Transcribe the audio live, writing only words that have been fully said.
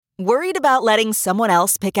Worried about letting someone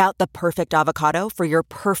else pick out the perfect avocado for your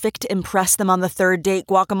perfect impress them on the third date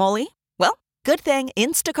guacamole? Well, good thing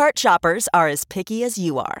Instacart shoppers are as picky as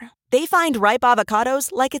you are. They find ripe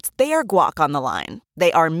avocados like it's their guac on the line.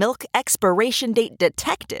 They are milk expiration date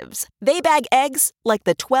detectives. They bag eggs like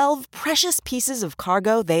the 12 precious pieces of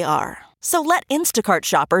cargo they are. So let Instacart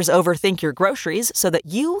shoppers overthink your groceries so that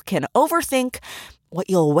you can overthink what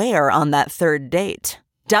you'll wear on that third date.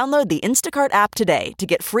 Download the Instacart app today to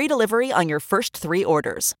get free delivery on your first 3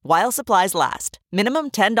 orders, while supplies last.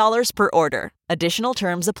 Minimum $10 per order. Additional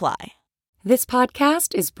terms apply. This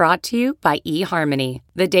podcast is brought to you by eHarmony,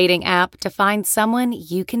 the dating app to find someone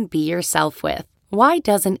you can be yourself with. Why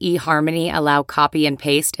doesn't eHarmony allow copy and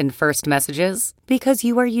paste in first messages? Because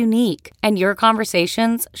you are unique, and your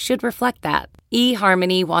conversations should reflect that.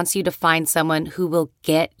 eHarmony wants you to find someone who will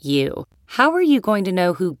get you. How are you going to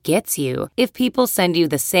know who gets you if people send you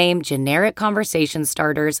the same generic conversation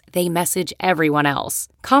starters they message everyone else?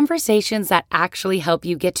 Conversations that actually help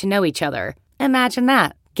you get to know each other. Imagine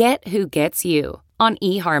that. Get who gets you on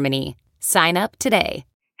eHarmony. Sign up today.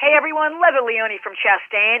 Hey everyone, Leather Leone from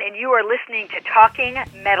Chastain, and you are listening to Talking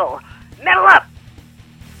Metal. Metal up!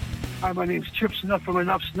 Hi, my name's Chip Snuff from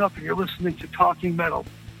Enough Snuff, and you're listening to Talking Metal.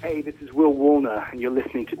 Hey, this is Will Wallner, and you're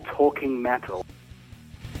listening to Talking Metal.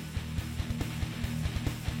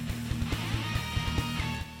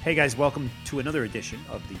 Hey guys, welcome to another edition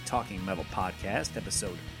of the Talking Metal Podcast,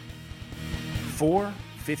 episode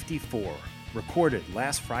 454, recorded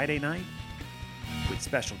last Friday night with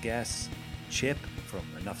special guests Chip from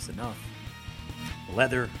Enough's Enough,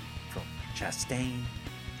 Leather from Chastain,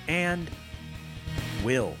 and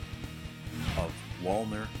Will of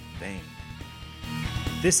Wallner fame.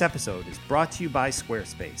 This episode is brought to you by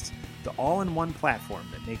Squarespace, the all-in-one platform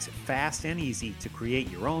that makes it fast and easy to create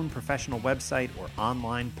your own professional website or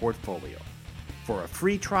online portfolio. For a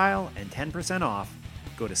free trial and 10% off,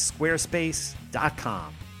 go to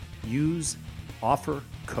squarespace.com. Use offer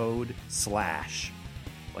code SLASH,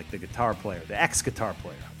 like the guitar player, the ex-guitar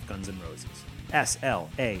player of Guns N' Roses,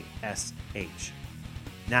 SLASH.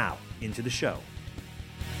 Now, into the show.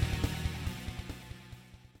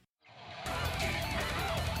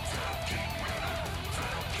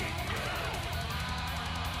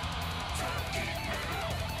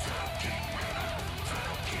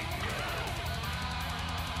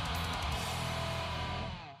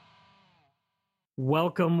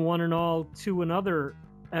 Welcome, one and all, to another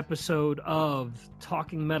episode of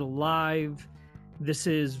Talking Metal Live. This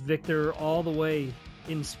is Victor, all the way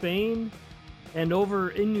in Spain, and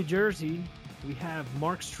over in New Jersey, we have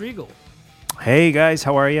Mark Striegel. Hey guys,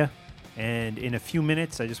 how are you? And in a few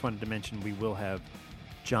minutes, I just wanted to mention we will have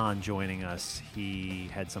John joining us. He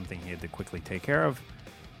had something he had to quickly take care of.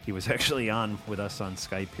 He was actually on with us on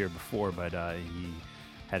Skype here before, but he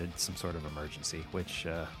had some sort of emergency, which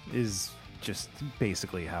is just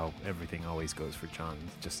basically how everything always goes for John.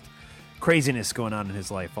 Just craziness going on in his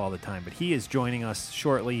life all the time. But he is joining us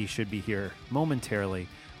shortly. He should be here momentarily.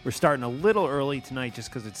 We're starting a little early tonight just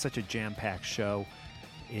because it's such a jam-packed show.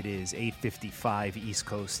 It is 8:55 East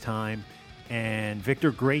Coast time. And Victor,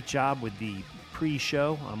 great job with the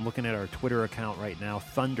pre-show. I'm looking at our Twitter account right now.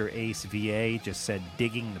 Thunder Ace VA just said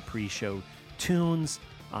digging the pre-show tunes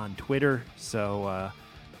on Twitter. So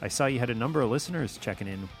I saw you had a number of listeners checking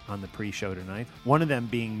in on the pre-show tonight, one of them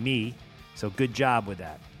being me, so good job with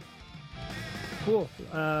that. Cool.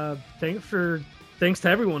 Thanks to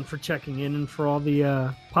everyone for checking in and for all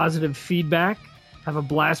the positive feedback. Have a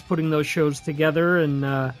blast putting those shows together,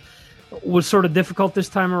 and was sort of difficult this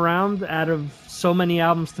time around. Out of so many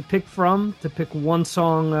albums to pick from, to pick one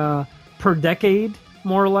song per decade,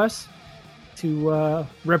 more or less, to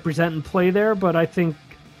represent and play there. But I think,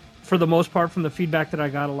 for the most part, from the feedback that I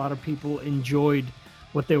got, a lot of people enjoyed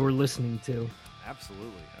what they were listening to.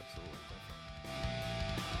 Absolutely.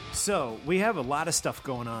 So, we have a lot of stuff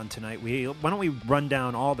going on tonight. Why don't we run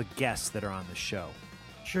down all the guests that are on the show?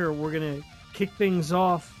 Sure, we're going to kick things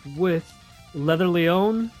off with Leather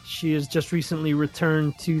Leone. She has just recently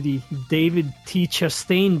returned to the David T.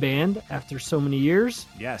 Chastain Band after so many years.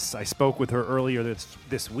 Yes, I spoke with her earlier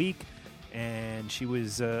this week, and she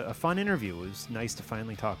was a fun interview. It was nice to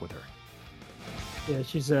finally talk with her. Yeah,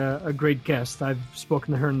 she's a great guest. I've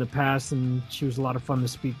spoken to her in the past, and she was a lot of fun to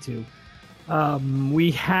speak to.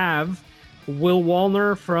 We have Will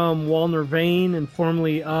Wallner from Wallner Vane and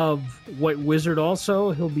formerly of White Wizard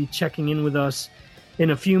also. He'll be checking in with us in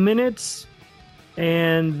a few minutes.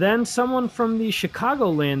 And then someone from the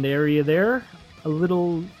Chicagoland area there, a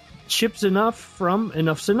little Chips Enough from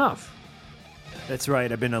Enough's Enough. That's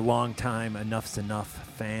right. I've been a long time Enough's Enough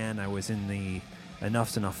fan. I was in the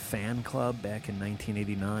Enough's Enough fan club back in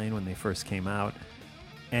 1989 when they first came out.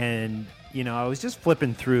 And, I was just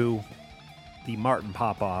flipping through the Martin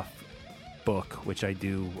Popoff book, which I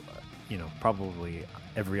do, probably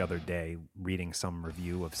every other day, reading some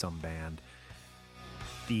review of some band.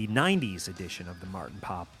 The 90s edition of the Martin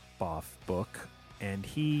Popoff book. And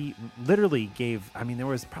he literally gave, there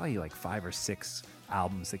was probably like 5 or 6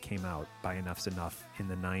 albums that came out by Enough's Enough in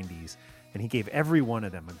the 90s. And he gave every one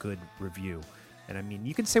of them a good review. And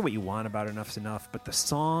you can say what you want about Enough's Enough, but the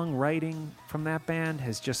songwriting from that band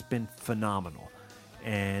has just been phenomenal.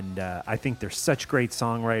 And I think they're such great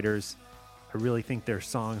songwriters. I really think their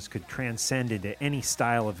songs could transcend into any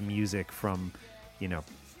style of music from,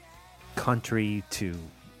 country to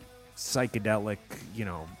psychedelic,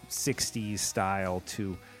 60s style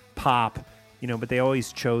to pop, but they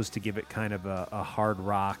always chose to give it kind of a hard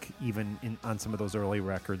rock, even on some of those early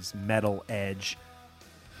records, metal edge.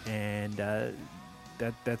 And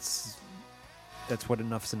that's what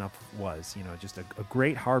Enough's Enough was, just a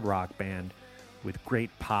great hard rock band with great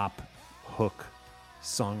pop, hook,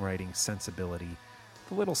 songwriting sensibility,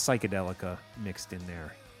 a little psychedelica mixed in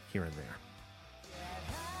there, here and there.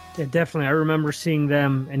 Yeah, definitely. I remember seeing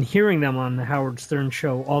them and hearing them on the Howard Stern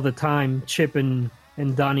show all the time, Chip and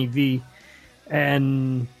Donnie V.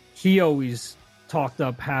 And he always talked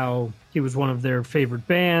up how he was one of their favorite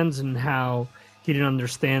bands and how he didn't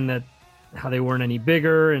understand how they weren't any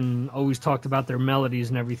bigger, and always talked about their melodies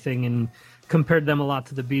and everything and compared them a lot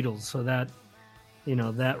to the Beatles. So that,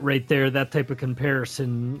 that right there, that type of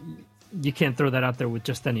comparison, you can't throw that out there with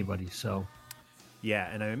just anybody. So,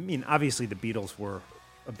 yeah. And obviously the Beatles were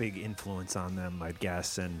a big influence on them, I'd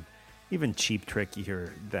guess, and even Cheap Trick, you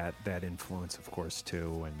hear that influence, of course,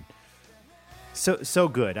 too, and so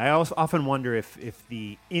good. I also often wonder if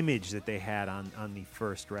the image that they had on the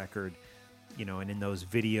first record, and in those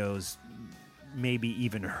videos, maybe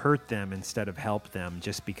even hurt them instead of help them,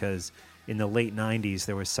 just because in the late 90s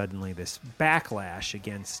there was suddenly this backlash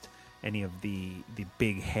against any of the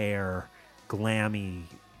big hair, glammy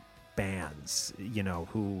bands,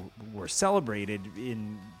 who were celebrated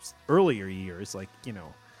in earlier years, like,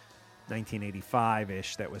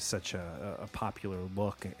 1985-ish. That was such a popular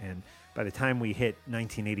look. And by the time we hit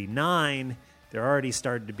 1989, there already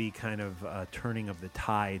started to be kind of a turning of the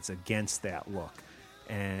tides against that look.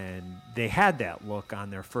 And they had that look on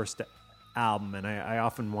their first album. And I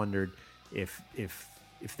often wondered if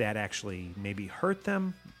that actually maybe hurt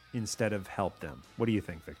them instead of helped them. What do you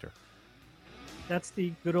think, Victor? That's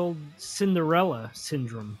the good old Cinderella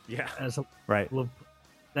syndrome. Yeah. Right.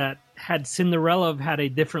 That had Cinderella have had a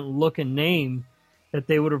different look and name, that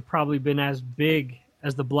they would have probably been as big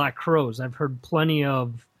as the Black Crowes. I've heard plenty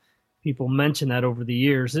of people mention that over the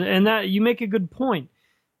years. And that you make a good point,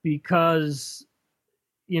 because,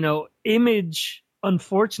 image,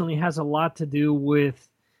 unfortunately, has a lot to do with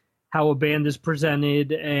how a band is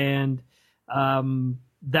presented. And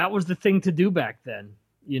that was the thing to do back then,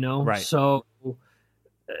 Right. So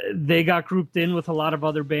they got grouped in with a lot of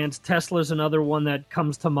other bands. Tesla's another one that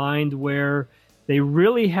comes to mind, where they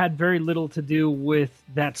really had very little to do with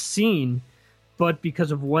that scene, but because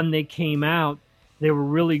of when they came out, they were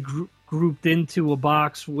really grouped into a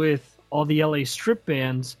box with all the LA strip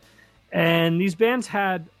bands. And these bands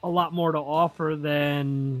had a lot more to offer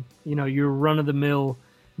than, your run-of-the-mill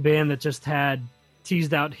band that just had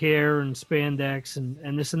teased out hair and spandex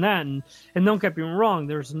and this and that. And don't get me wrong,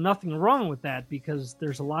 there's nothing wrong with that, because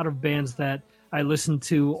there's a lot of bands that I listen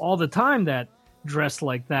to all the time that dressed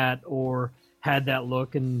like that or had that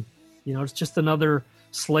look. And, it's just another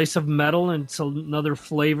slice of metal, and it's another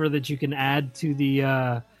flavor that you can add to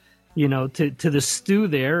the, to the stew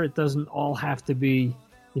there. It doesn't all have to be,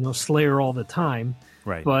 Slayer all the time.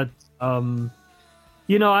 Right. But,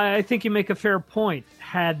 I think you make a fair point.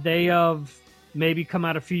 Had they of maybe come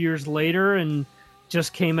out a few years later and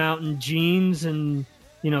just came out in jeans and,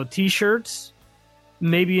 T-shirts,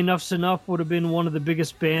 maybe Enough's Enough would have been one of the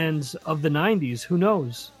biggest bands of the 90s. Who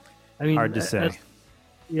knows? Hard to say.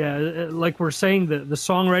 Like we're saying, the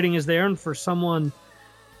songwriting is there, and for someone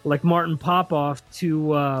like Martin Popoff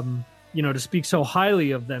to to speak so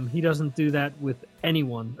highly of them, he doesn't do that with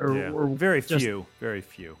anyone. Or very few.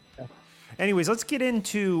 Yeah. Anyways, let's get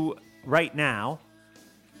into right now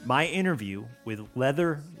my interview with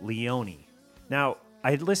Leather Leone. Now,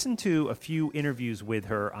 I had listened to a few interviews with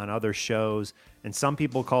her on other shows, and some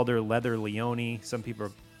people called her Leather Leone. Some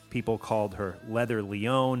people called her Leather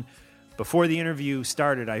Leone. Before the interview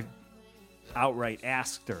started, I outright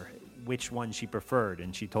asked her which one she preferred,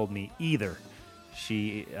 and she told me either.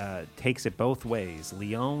 She takes it both ways,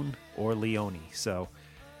 Leone or Leone. So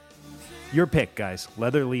Your pick, guys.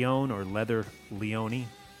 Leather Leone or Leather Leone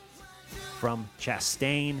from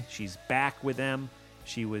Chastain. She's back with them.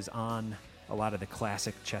 She was on a lot of the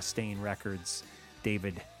classic Chastain records.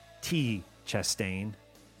 David T. Chastain.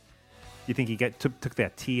 You think he took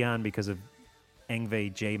that T on because of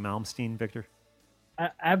Yngwie J. Malmsteen, Victor?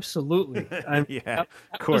 Absolutely. Yeah,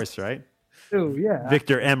 of course, right? Oh, yeah.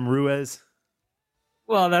 Victor M. Ruiz.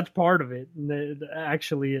 Well, that's part of it. And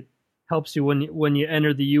actually, it helps you when you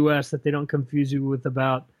enter the U.S. that they don't confuse you with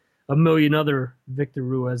about a million other Victor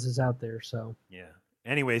Ruizes out there. So yeah.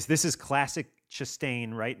 Anyways, this is classic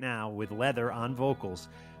Chastain right now with Leather on vocals.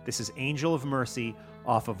 This is Angel of Mercy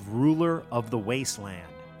off of Ruler of the Wasteland,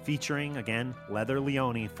 featuring, again, Leather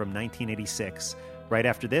Leone from 1986. Right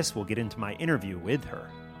after this, we'll get into my interview with her.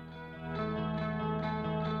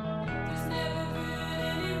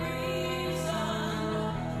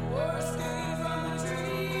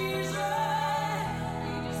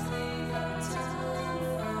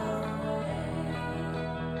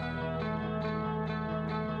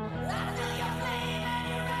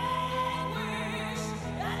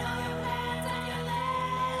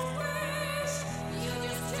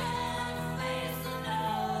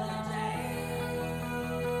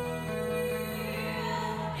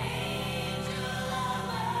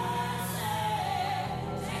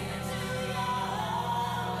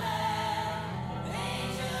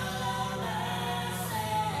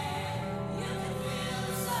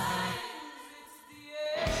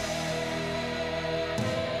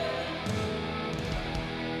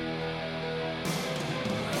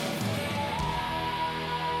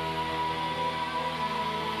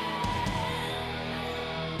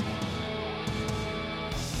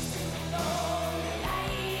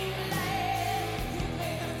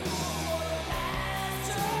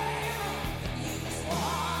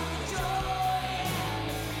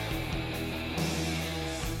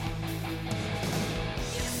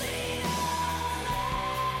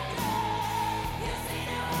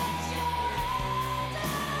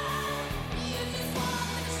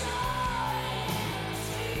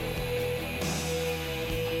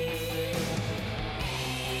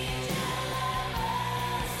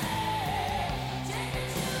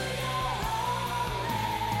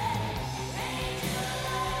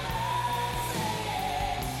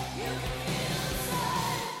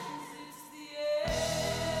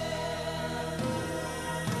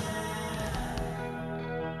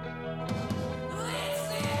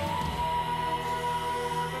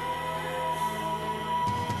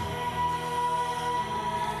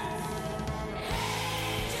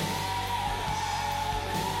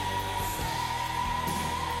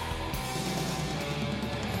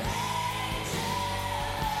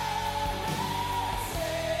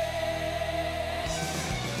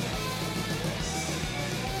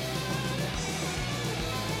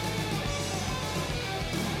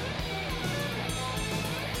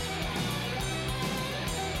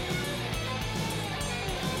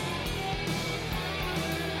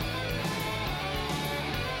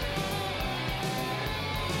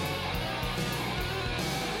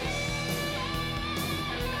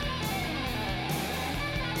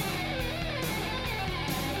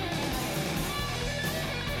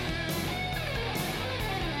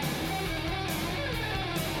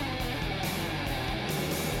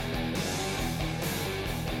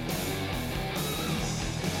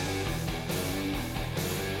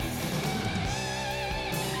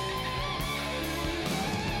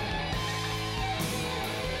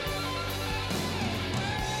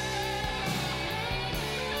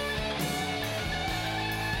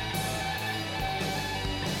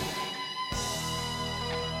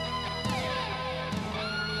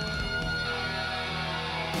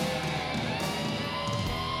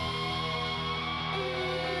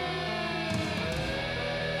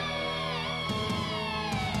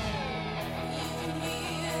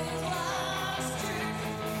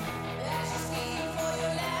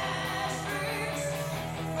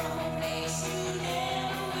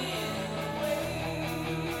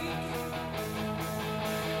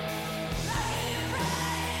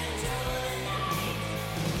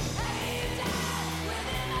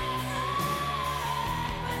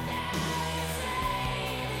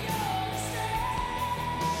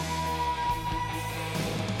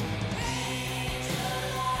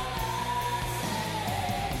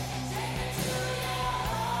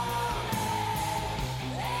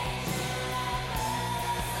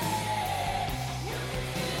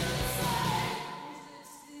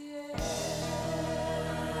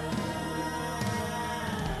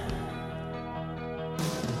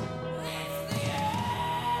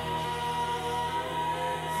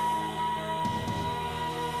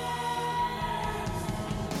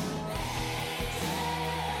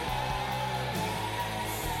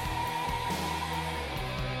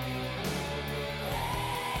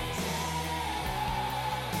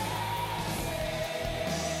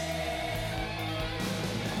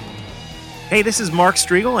 Hey, this is Mark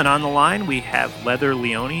Striegel, and on the line we have Leather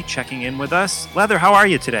Leone checking in with us. Leather, how are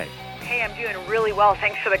you today? Hey, I'm doing really well.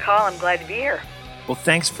 Thanks for the call. I'm glad to be here. Well,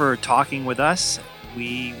 thanks for talking with us.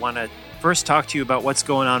 We want to first talk to you about what's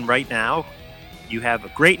going on right now. You have a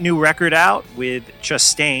great new record out with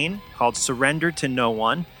Chastain called Surrender to No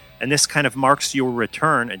One, and this kind of marks your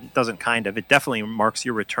return. It doesn't kind of, it definitely marks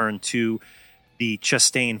your return to the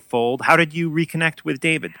Chastain fold. How did you reconnect with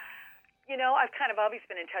David? You know, I've kind of always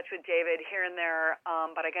been in touch with David here and there,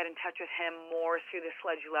 but I got in touch with him more through the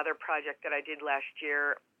Sledge Leather project that I did last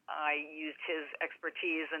year. I used his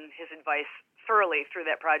expertise and his advice thoroughly through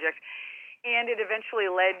that project, and it eventually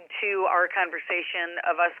led to our conversation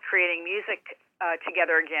of us creating music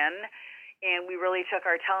together again, and we really took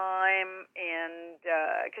our time, and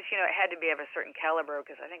because, you know, it had to be of a certain caliber,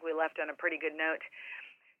 because I think we left on a pretty good note.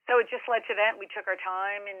 So it just led to that. We took our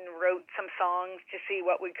time and wrote some songs to see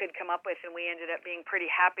what we could come up with, and we ended up being pretty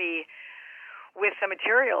happy with the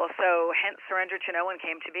material. So hence Surrender to No One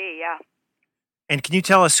came to be, yeah. And can you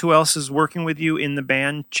tell us who else is working with you in the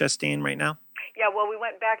band Chastain right now? Yeah, well, we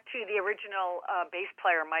went back to the original bass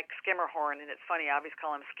player, Mike Skimmerhorn, and it's funny, I always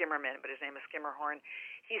call him Skimmerman, but his name is Skimmerhorn.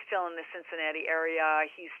 He's still in the Cincinnati area.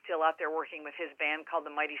 He's still out there working with his band called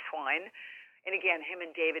the Mighty Swine. And again, him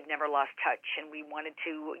and David never lost touch, and we wanted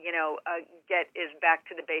to, you know, get as back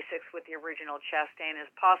to the basics with the original Chastain as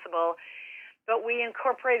possible. But we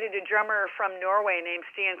incorporated a drummer from Norway named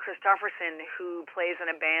Stian Kristoffersen, who plays in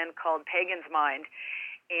a band called Pagan's Mind,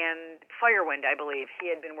 and Firewind, I believe. He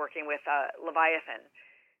had been working with Leviathan.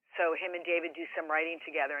 So him and David do some writing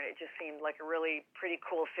together, and it just seemed like a really pretty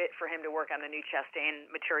cool fit for him to work on the new Chastain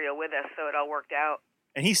material with us, so it all worked out.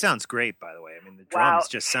 And he sounds great, by the way. I mean, the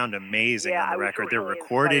drums just sound amazing on the record. They're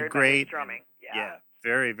recorded great. Drumming. Yeah,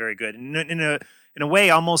 very, very good. In a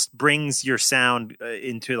way, almost brings your sound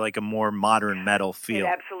into like a more modern metal feel.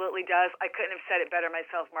 It absolutely does. I couldn't have said it better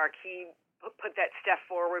myself, Mark. He put that step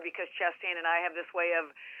forward because Chastain and I have this way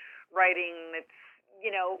of writing that's,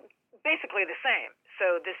 you know, basically the same.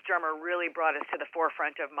 So this drummer really brought us to the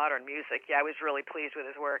forefront of modern music. Yeah, I was really pleased with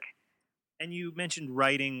his work. And you mentioned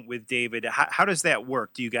writing with David. How does that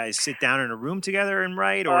work? Do you guys sit down in a room together and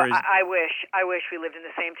write? Or I wish we lived in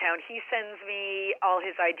the same town. He sends me all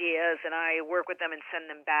his ideas, and I work with them and send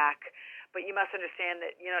them back. But you must understand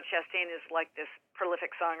that, you know, Chastain is like this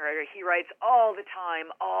prolific songwriter. He writes all the time,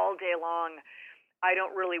 all day long. I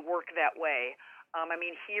don't really work that way. I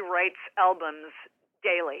mean, he writes albums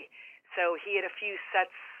daily. So he had a few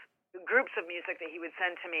groups of music that he would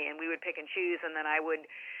send to me, and we would pick and choose, and then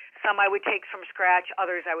some I would take from scratch,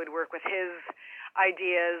 others I would work with his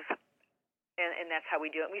ideas, and that's how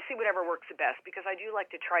we do it. And we see whatever works the best, because I do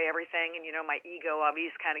like to try everything, and, you know, my ego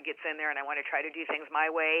always kind of gets in there, and I want to try to do things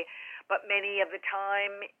my way. But many of the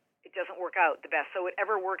time, it doesn't work out the best. So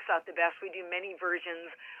whatever works out the best, we do many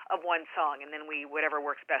versions of one song, and then whatever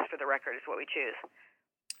works best for the record is what we choose.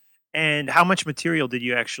 And how much material did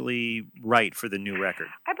you actually write for the new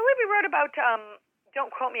record? I believe we wrote about,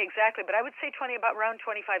 don't quote me exactly, but I would say around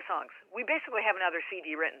 25 songs. We basically have another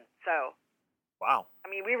CD written, so. Wow. I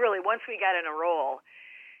mean, once we got in a roll,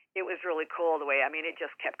 it was really cool the way, I mean, it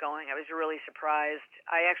just kept going. I was really surprised.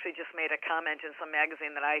 I actually just made a comment in some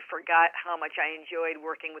magazine that I forgot how much I enjoyed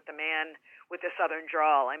working with the man with the Southern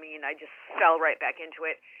drawl. I mean, I just fell right back into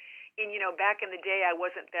it. And, you know, back in the day, I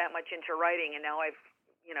wasn't that much into writing, and now I've,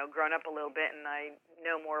 you know, grown up a little bit, and I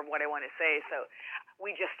know more of what I want to say. So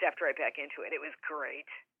we just stepped right back into it. It was great.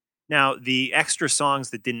 Now, the extra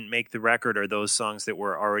songs that didn't make the record are those songs that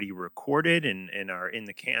were already recorded and are in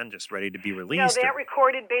the can, just ready to be released? No, they aren't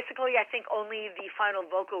recorded. Basically, I think only the final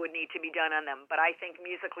vocal would need to be done on them. But I think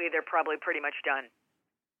musically, they're probably pretty much done.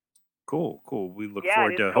 Cool. We look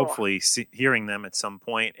forward to hopefully hearing them at some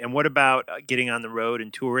point. And what about getting on the road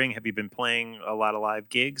and touring? Have you been playing a lot of live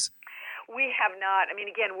gigs? We have not. I mean,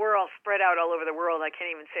 again, we're all spread out all over the world. I can't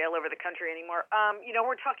even say all over the country anymore. You know,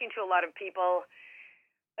 we're talking to a lot of people.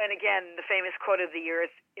 And again, the famous quote of the year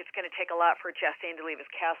is, it's going to take a lot for Chastain to leave his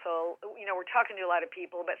castle. You know, we're talking to a lot of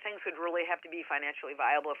people, but things would really have to be financially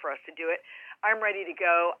viable for us to do it. I'm ready to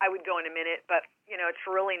go. I would go in a minute, but, you know, it's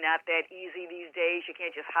really not that easy these days. You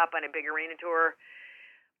can't just hop on a big arena tour.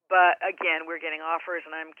 But again, we're getting offers,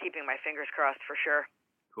 and I'm keeping my fingers crossed for sure.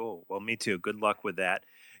 Cool. Well, me too. Good luck with that.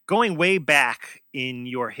 Going way back in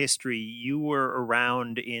your history, you were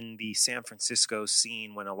around in the San Francisco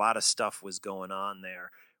scene when a lot of stuff was going on there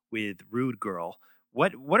with Rude Girl.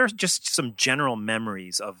 What are just some general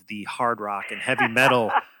memories of the hard rock and heavy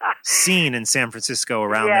metal scene in San Francisco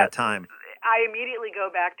around that time? I immediately go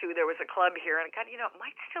back to, there was a club here, and God, you know, it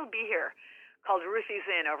might still be here, called Ruthie's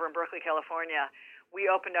Inn over in Berkeley, California.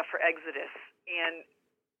 We opened up for Exodus, and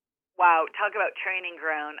wow, talk about training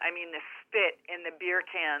ground. I mean, the spit in the beer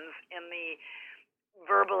cans and the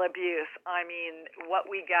verbal abuse. I mean, what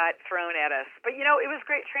we got thrown at us. But, you know, it was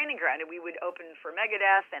great training ground. And we would open for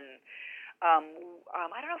Megadeth, and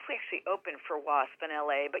I don't know if we actually opened for Wasp in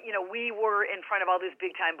L.A., but, you know, we were in front of all these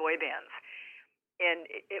big-time boy bands. And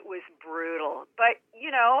it was brutal. But,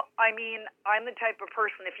 you know, I mean, I'm the type of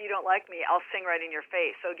person, if you don't like me, I'll sing right in your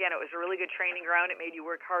face. So, again, it was a really good training ground. It made you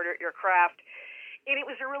work harder at your craft. And it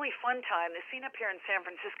was a really fun time. The scene up here in San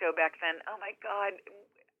Francisco back then, oh, my God,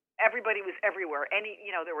 everybody was everywhere.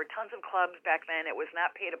 You know, there were tons of clubs back then. It was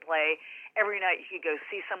not pay to play. Every night you could go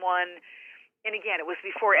see someone. And again, it was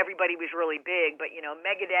before everybody was really big, but, you know,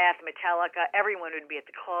 Megadeth, Metallica, everyone would be at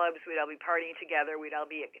the clubs. We'd all be partying together. We'd all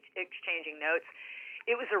be exchanging notes.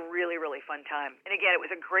 It was a really, really fun time. And again, it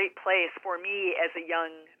was a great place for me as a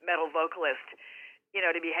young metal vocalist, you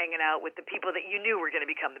know, to be hanging out with the people that you knew were going to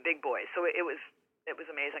become the big boys. So it was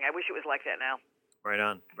amazing. I wish it was like that now. Right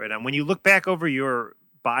on, right on. When you look back over your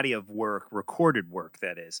body of work, recorded work,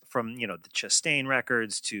 that is, from, you know, the Chastain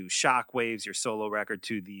records to Shockwaves, your solo record,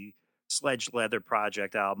 to the Sledge Leather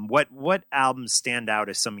Project album, what albums stand out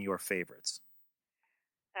as some of your favorites?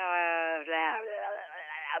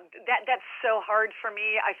 That's so hard for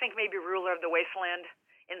me. I think maybe Ruler of the Wasteland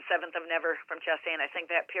in Seventh of Never from Chastain. I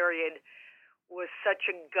think that period was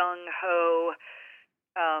such a gung-ho,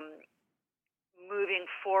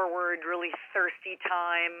 moving forward, really thirsty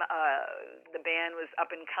time. The band was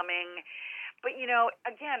up and coming. But, you know,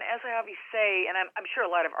 again, as I always say, and I'm sure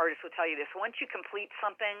a lot of artists will tell you this, once you complete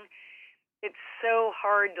something, it's so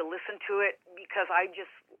hard to listen to it because I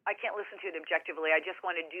can't listen to it objectively. I just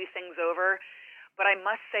want to do things over. But I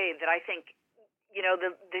must say that I think, you know,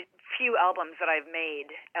 the few albums that I've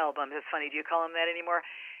made, it's funny, do you call them that anymore?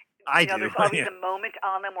 I do. There's always a moment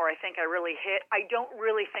on them where I think I really hit. I don't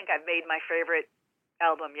really think I've made my favorite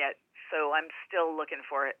album yet, so I'm still looking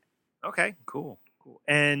for it. Okay, cool.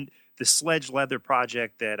 And the Sledge Leather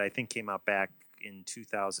Project that I think came out back in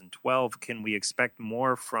 2012, can we expect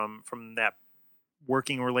more from that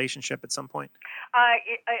working relationship at some point?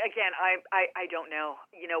 Again, I don't know.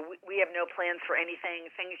 You know, we have no plans for anything.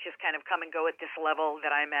 Things just kind of come and go at this level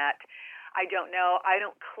that I'm at. I don't know. I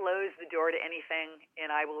don't close the door to anything,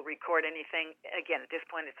 and I will record anything. Again, at this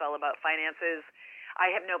point, it's all about finances.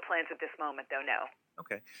 I have no plans at this moment, though, no.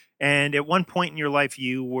 Okay. And at one point in your life,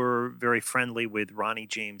 you were very friendly with Ronnie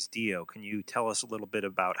James Dio. Can you tell us a little bit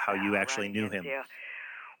about how you actually knew him? Dio.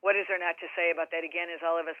 What is there not to say about that? Again, as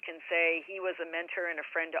all of us can say, he was a mentor and a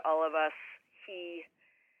friend to all of us. He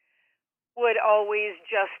would always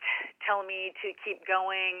just tell me to keep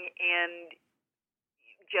going and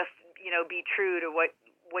just, you know, be true to what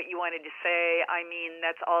you wanted to say. I mean,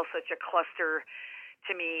 that's all such a cluster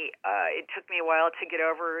to me. It took me a while to get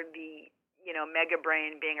over the, you know, mega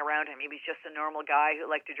brain being around him. He was just a normal guy who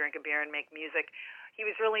liked to drink a beer and make music. He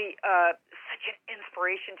was really such an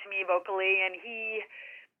inspiration to me vocally, and he,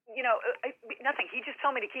 you know, nothing. He just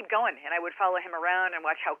told me to keep going, and I would follow him around and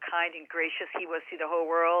watch how kind and gracious he was to the whole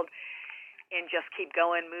world, and just keep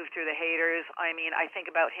going, move through the haters. I mean, I think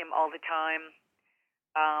about him all the time.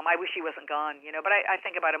 I wish he wasn't gone, you know, but I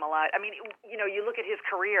think about him a lot. I mean, you know, you look at his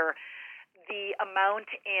career, the amount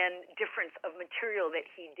and difference of material that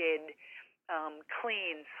he did,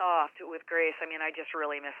 clean, soft, with grace. I mean, I just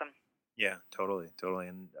really miss him. Yeah, totally.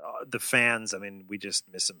 And the fans, I mean, we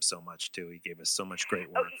just miss him so much, too. He gave us so much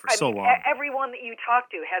great work for so long. Everyone that you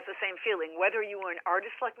talk to has the same feeling, whether you were an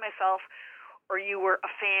artist like myself or you were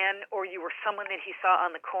a fan or you were someone that he saw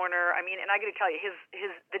on the corner. I mean, and I got to tell you,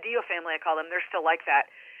 the Dio family, I call them, they're still like that.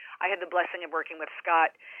 I had the blessing of working with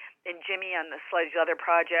Scott and Jimmy on the Sledge Leather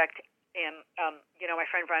Project. And, you know, my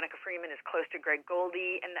friend Veronica Freeman is close to Greg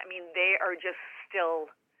Goldie. And, I mean, they are just still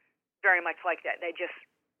very much like that. They just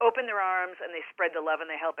open their arms and they spread the love and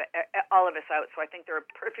they help all of us out. So I think they're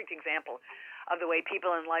a perfect example of the way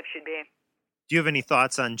people in life should be. Do you have any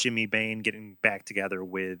thoughts on Jimmy Bain getting back together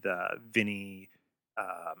with Vinny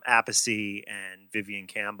Appice and Vivian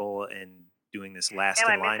Campbell and doing this Last in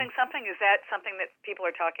Line? Am I missing something? Is that something that people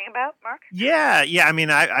are talking about, Mark? Yeah. I mean,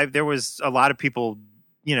 there was a lot of people,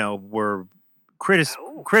 you know, were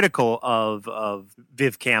critical of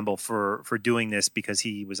Viv Campbell for doing this because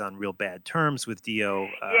he was on real bad terms with Dio.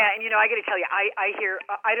 Yeah, and you know, I got to tell you,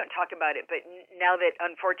 I don't talk about it, but now that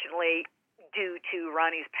unfortunately, due to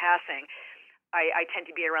Ronnie's passing, I tend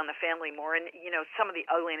to be around the family more, and you know, some of the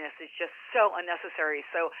ugliness is just so unnecessary.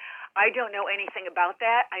 So I don't know anything about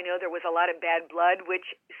that. I know there was a lot of bad blood,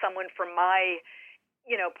 which someone from my,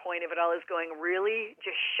 you know, point of it all is going, really,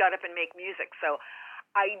 just shut up and make music. So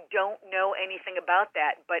I don't know anything about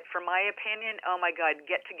that, but for my opinion, oh my God,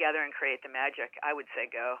 get together and create the magic. I would say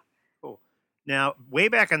go. Cool. Now, way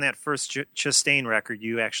back on that first Chastain record,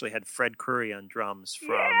 you actually had Fred Coury on drums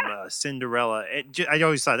from Cinderella. I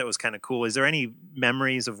always thought that was kind of cool. Is there any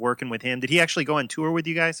memories of working with him? Did he actually go on tour with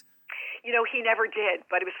you guys? You know, he never did,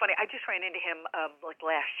 but it was funny. I just ran into him like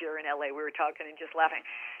last year in L.A. We were talking and just laughing.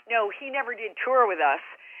 No, he never did tour with us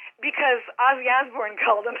because Ozzy Osbourne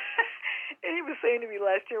called him. And he was saying to me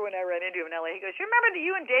last year when I ran into him in L.A., he goes, you remember that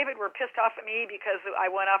you and David were pissed off at me because I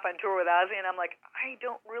went off on tour with Ozzy? And I'm like, I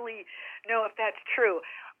don't really know if that's true.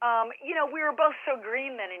 You know, we were both so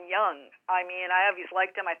green then and young. I mean, I always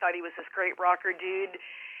liked him. I thought he was this great rocker dude.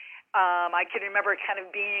 I can remember kind of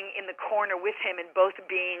being in the corner with him and both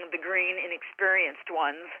being the green, inexperienced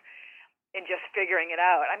ones and just figuring it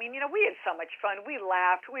out. I mean, you know, we had so much fun. We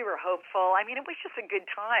laughed. We were hopeful. I mean, it was just a good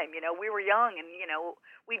time. You know, we were young and, you know,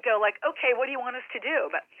 we'd go like, okay, what do you want us to do?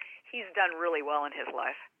 But he's done really well in his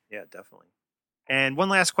life. Yeah, definitely. And one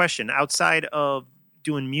last question. Outside of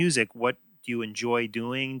doing music, what do you enjoy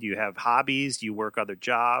doing? Do you have hobbies? Do you work other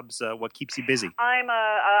jobs? What keeps you busy? I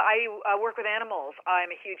work with animals.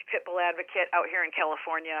 I'm a huge pit bull advocate out here in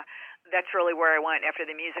California. That's really where I went after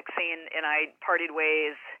the music scene, and I parted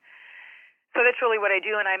ways. So that's really what I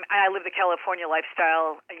do, and I live the California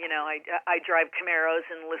lifestyle. You know, I drive Camaros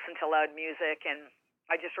and listen to loud music, and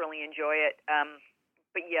I just really enjoy it.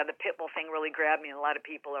 But yeah, the pit bull thing really grabbed me, and a lot of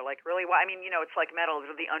people are like, really? Why? I mean, you know, it's like metal.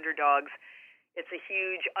 They're the underdogs. It's a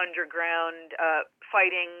huge underground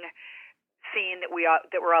fighting scene that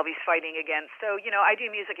we're always fighting against. So, you know, I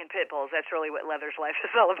do music and pit bulls. That's really what Leather's life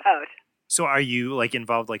is all about. So are you like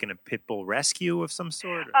involved like in a pit bull rescue of some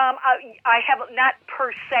sort? I have not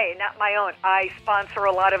per se, not my own. I sponsor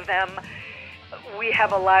a lot of them. We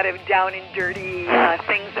have a lot of down and dirty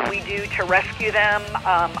things that we do to rescue them.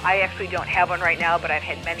 I actually don't have one right now, but I've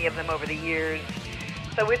had many of them over the years.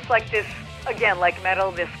 So it's like this, again, like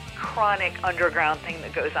metal, this chronic underground thing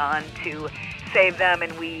that goes on to save them,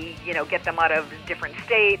 and we, you know, get them out of different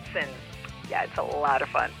states, and yeah, it's a lot of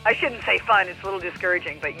fun. I shouldn't say fun, it's a little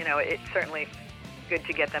discouraging, but, you know, it's certainly good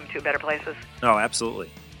to get them to better places. Oh,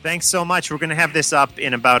 absolutely. Thanks so much. We're going to have this up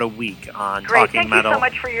in about a week on Great. Talking Metal. Thank you so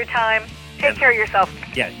much for your time. Take care of yourself.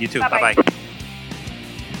 Yeah, you too. Bye-bye. Bye-bye.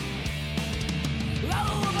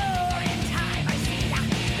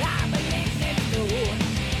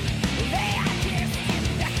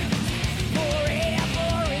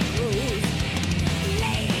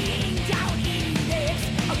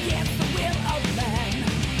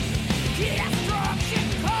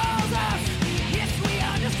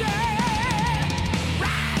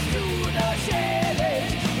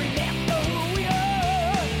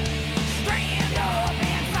 Stand up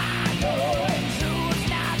and find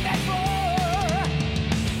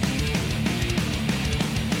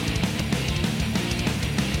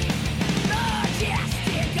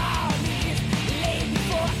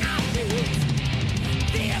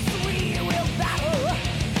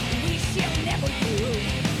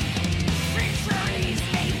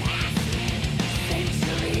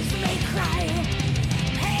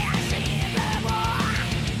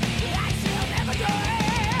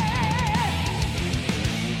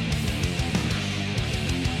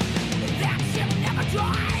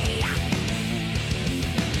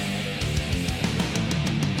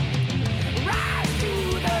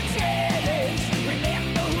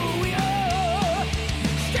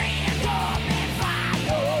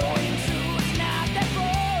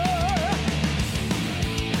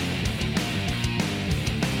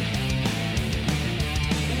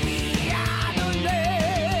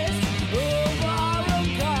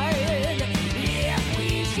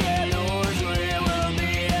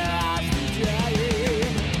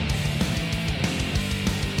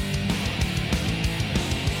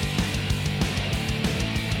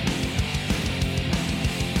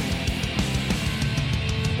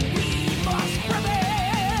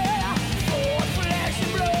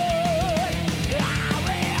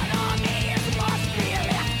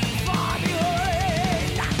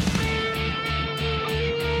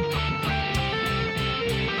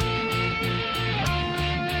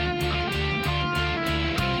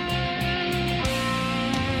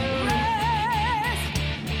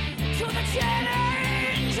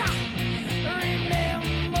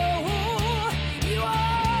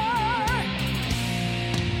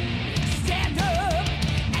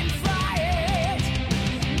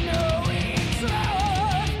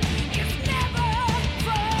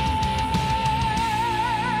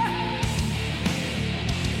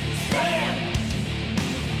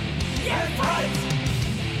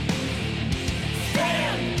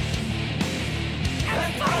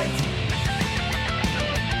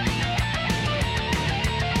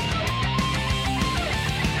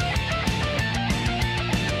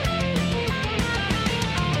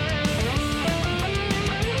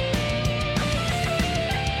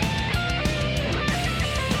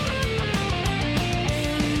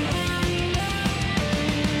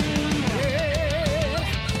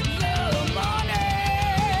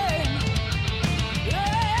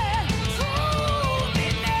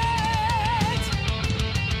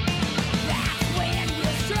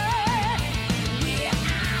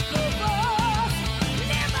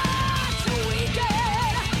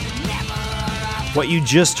What you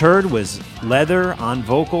just heard was Leather on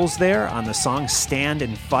vocals there on the song Stand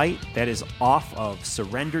and Fight. That is off of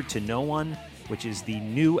Surrender to No One, which is the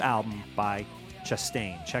new album by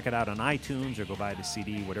Chastain. Check it out on iTunes or go buy the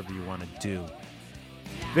CD, whatever you want to do.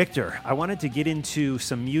 Victor, I wanted to get into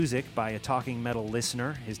some music by a Talking Metal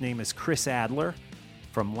listener. His name is Chris Adler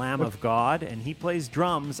from Lamb of God, and he plays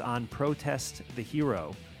drums on Protest the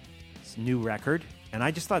Hero, his new record. And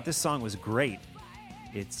I just thought this song was great.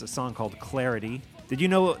 It's a song called Clarity. Did you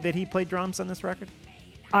know that he played drums on this record?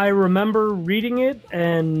 I remember reading it,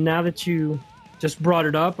 and now that you just brought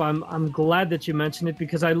it up, I'm glad that you mentioned it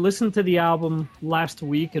because I listened to the album last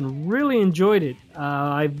week and really enjoyed it.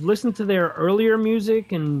 I've listened to their earlier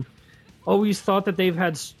music and always thought that they've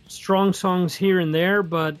had strong songs here and there,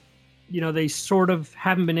 but they sort of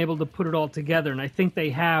haven't been able to put it all together, and I think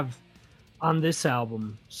they have on this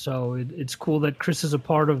album. So it's cool that Chris is a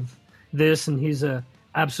part of this, and he's a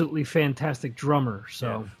absolutely fantastic drummer.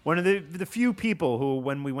 So one of the few people who,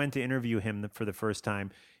 when we went to interview him for the first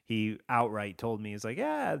time, he outright told me, he's like,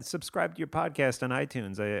 yeah, subscribe to your podcast on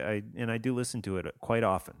iTunes. I do listen to it quite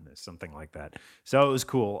often, something like that. So it was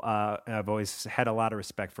cool. I've always had a lot of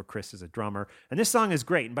respect for Chris as a drummer. And this song is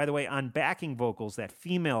great. And by the way, on backing vocals, that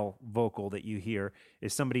female vocal that you hear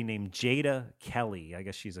is somebody named Jada Kelly. I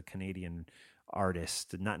guess she's a Canadian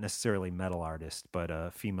artist, not necessarily metal artist, but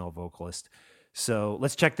a female vocalist. So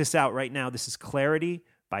let's check this out right now. This is Clarity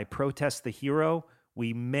by Protest the Hero.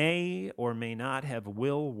 We may or may not have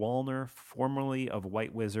Will Wallner, formerly of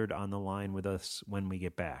White Wizard, on the line with us when we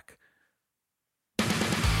get back.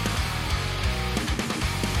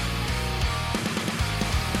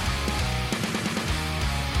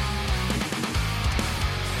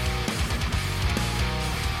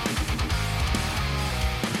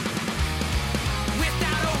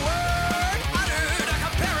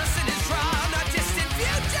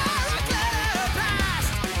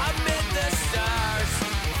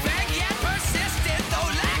 Persistent,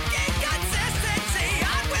 though lacking consistency,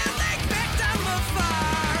 unwilling victim of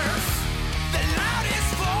fire.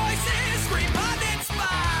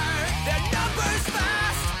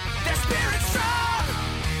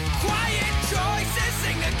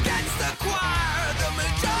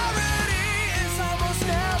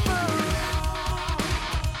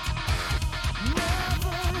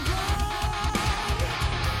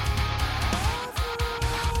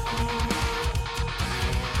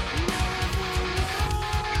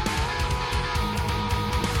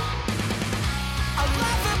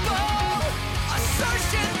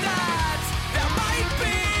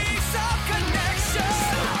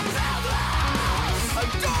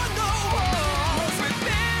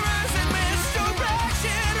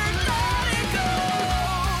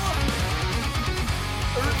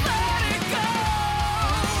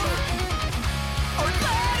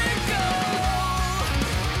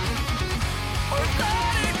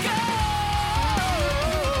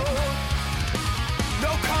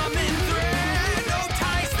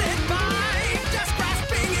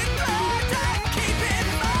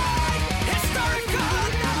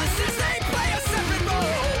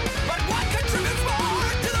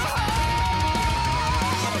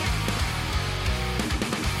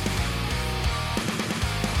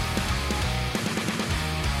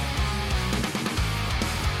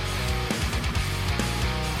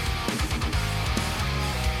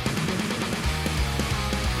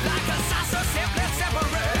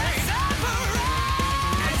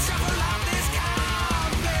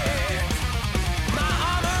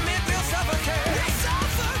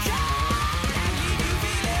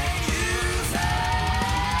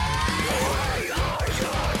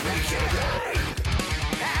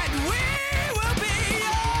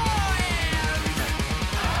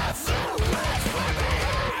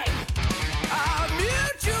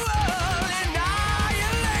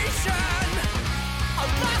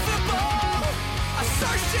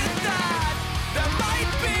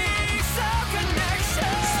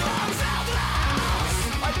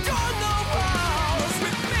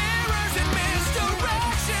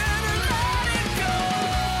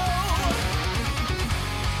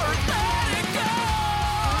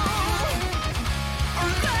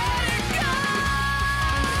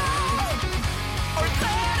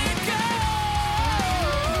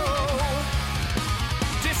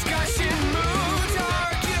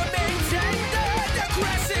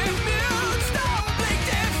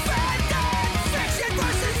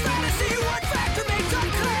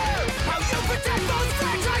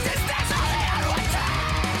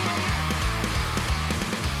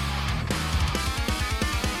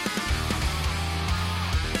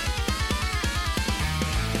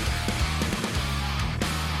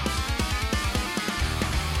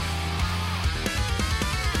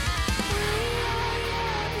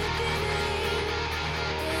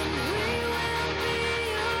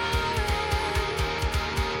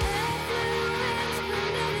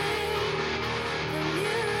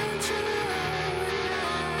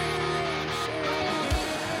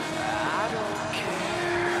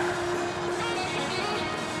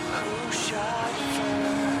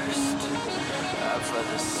 for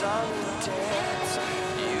the song and dance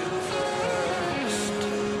you first.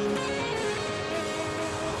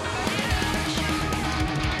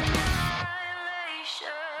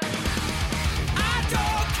 I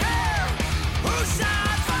don't care who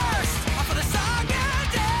shines first for the song and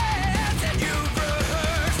dance and you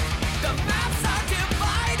first. The maps are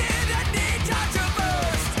divided and need to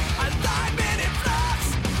traverse. Alignment in flux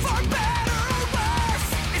for better or worse.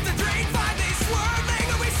 Is the drain finally swirling?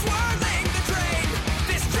 Are we swirling the drain?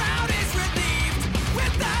 This drought is relieved with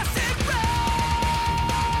acid rain.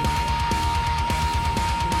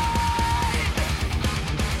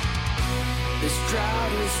 This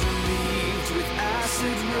drought is relieved with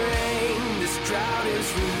acid rain. This drought is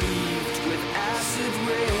relieved with acid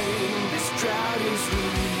rain. This drought is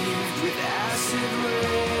relieved with acid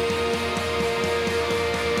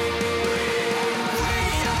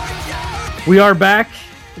rain. We are back.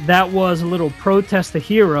 That was a little Protest the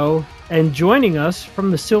Hero. And joining us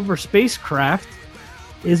from the Silver Spacecraft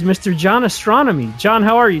is Mr. John Astronomy. John,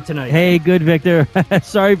 how are you tonight? Hey, good, Victor.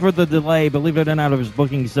 Sorry for the delay. Believe it or not, I was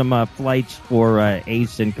booking some flights for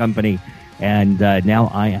Ace and Company, and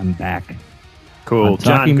now I am back. Cool. On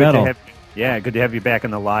John, Talking good Metal. to good to have you back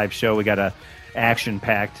on the live show. We got a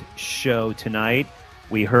action-packed show tonight.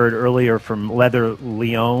 We heard earlier from Leather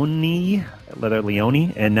Leone,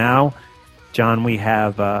 and now, John, we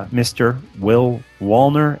have Mr. Will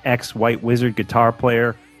Wallner, ex-White Wizard guitar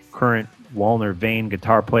player, current Wallner Vane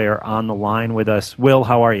guitar player on the line with us. Will,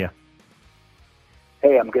 how are you?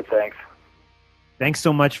 Hey, I'm good, thanks. Thanks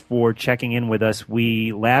so much for checking in with us.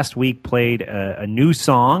 We last week played a new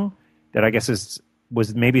song that I guess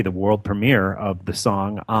was maybe the world premiere of the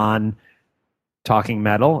song on Talking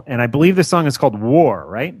Metal, and I believe the song is called War,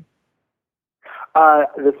 right?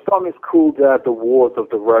 The song is called The Wars of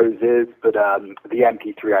the Roses, but the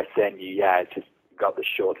MP3 I sent you, it just got the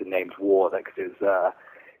shorter named War, because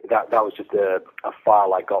that was just a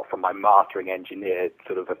file I got from my mastering engineer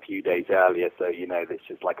sort of a few days earlier, so, it's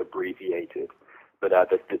just like abbreviated. But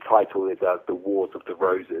the title is The Wars of the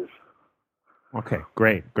Roses. Okay,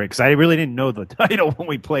 great. Because I really didn't know the title when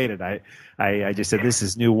we played it. I just said, this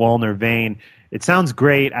is new Wallner Vane. It sounds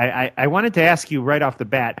great. I wanted to ask you right off the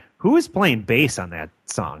bat, who is playing bass on that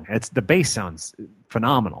song? The bass sounds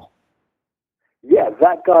phenomenal. Yeah,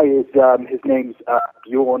 that guy is, his name's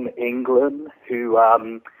Bjorn England, who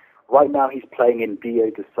right now he's playing in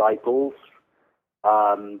Dio Disciples,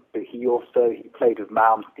 but he played with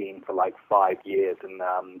Malmsteen for like 5 years and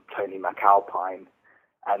Tony McAlpine,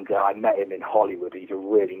 and I met him in Hollywood. He's a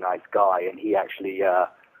really nice guy, and he actually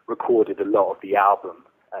recorded a lot of the album,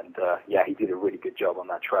 and he did a really good job on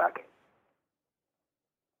that track.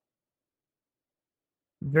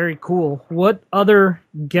 Very cool. What other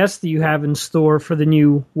guests do you have in store for the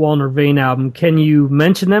new Wallner Vane album? Can you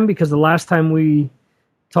mention them? Because the last time we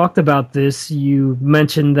talked about this, you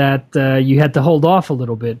mentioned that you had to hold off a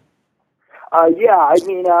little bit.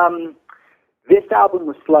 This album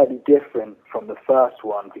was slightly different from the first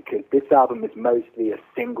one because this album is mostly a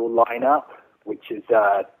single lineup, which is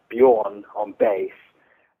Bjorn on bass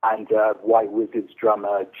and White Wizard's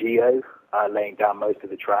drummer Gio laying down most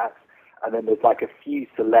of the tracks. And then there's like a few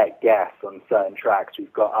select guests on certain tracks.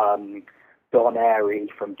 We've got Don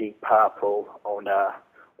Airey from Deep Purple on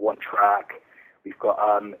one track. We've got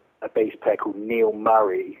a bass player called Neil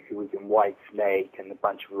Murray, who was in White Snake and a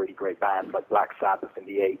bunch of really great bands like Black Sabbath in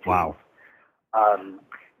the 80s. Wow.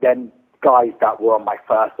 Then guys that were on my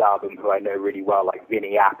first album who I know really well, like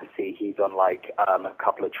Vinny Appice, he's on like a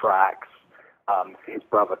couple of tracks. His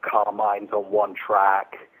brother Carmine's on one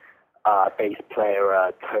track. Bass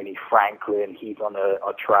player Tony Franklin, he's on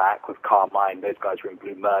a track with Carmine. Those guys were in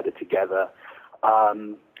Blue Murder together. I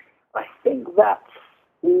think that's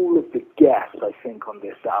all of the guests, on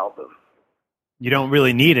this album. You don't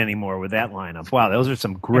really need any more with that lineup. Wow, those are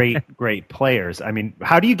some great players. I mean,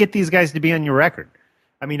 how do you get these guys to be on your record?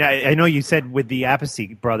 I mean, I know you said with the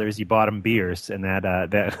Appice brothers, you bought them beers and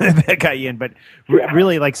that got you in, but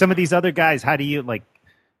really, like some of these other guys, how do you like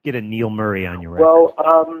get a Neil Murray on your record? Well,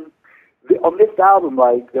 on this album,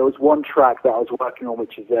 like there was one track that I was working on,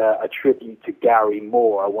 which is a tribute to Gary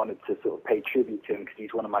Moore. I wanted to sort of pay tribute to him because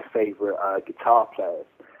he's one of my favorite guitar players.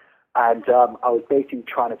 And I was basically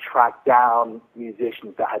trying to track down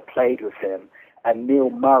musicians that had played with him. And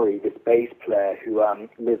Neil Murray, this bass player who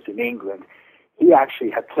lives in England, he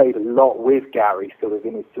actually had played a lot with Gary, sort of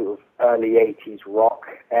in his sort of early 80s rock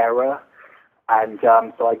era. And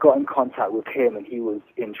so I got in contact with him, and he was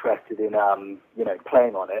interested in,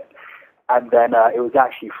 playing on it. And then it was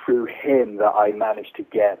actually through him that I managed to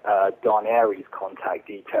get Don Airey's contact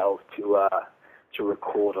details to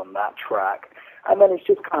record on that track. And then it's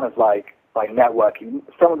just kind of like like networking.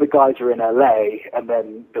 Some of the guys are in LA, and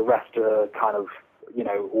then the rest are kind of, you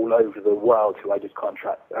know, all over the world who I just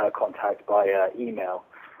contact by email.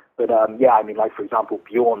 But yeah, I mean, like for example,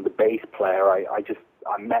 Bjorn, the bass player,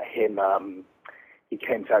 I met him. He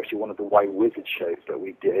came to actually one of the White Wizard shows that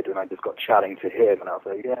we did, and I just got chatting to him, and I was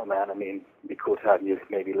like, yeah, man, I mean, it'd be cool to have you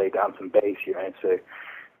maybe lay down some bass, you know. So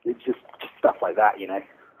it's just stuff like that, you know.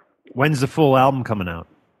 When's the full album coming out?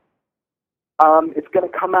 It's going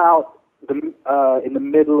to come out in the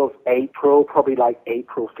middle of April, probably like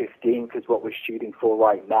April 15th is what we're shooting for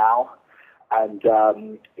right now. And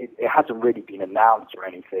it hasn't really been announced or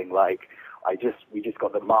anything. Like, we just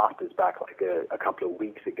got the masters back like a couple of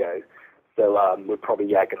weeks ago. So we're probably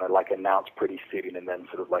going to like announce pretty soon, and then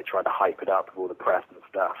sort of like try to hype it up with all the press and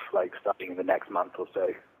stuff, like starting in the next month or so.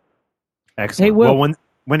 Excellent. Hey, Will. Well,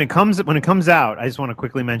 when it comes out, I just want to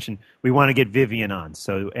quickly mention we want to get Vivian on.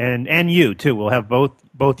 So and you too. We'll have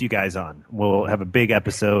both you guys on. We'll have a big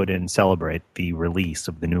episode and celebrate the release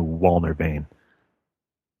of the new Walner Vein.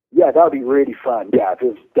 Yeah, that would be really fun. Yeah, I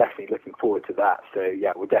was definitely looking forward to that. So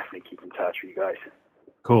yeah, we'll definitely keep in touch with you guys.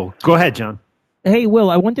 Cool. Go ahead, John. Hey, Will,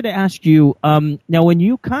 I wanted to ask you, now when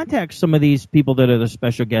you contact some of these people that are the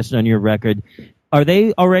special guests on your record, are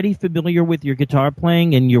they already familiar with your guitar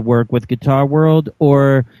playing and your work with Guitar World,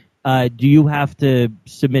 or do you have to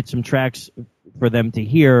submit some tracks for them to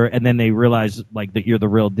hear, and then they realize like that you're the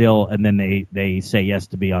real deal, and then they say yes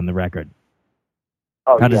to be on the record?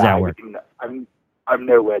 Oh, how does that work? I'm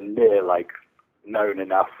nowhere near like known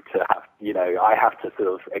enough to have, you know, I have to sort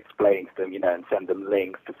of explain to them, you know, and send them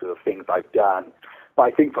links to sort of things I've done. But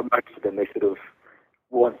I think for most of them, they sort of,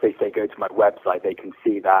 once they say go to my website, they can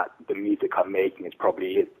see that the music I'm making is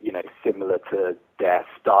probably, you know, similar to their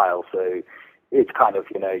style. So it's kind of,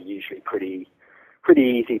 you know, usually pretty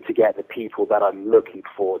easy to get the people that I'm looking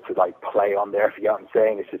for to like play on there, if you know what I'm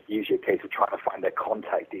saying. It's just usually a case of trying to find their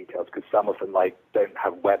contact details, because some of them like don't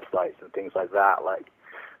have websites and things like that. Like,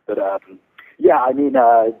 but yeah, I mean,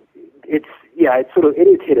 it's sort of, it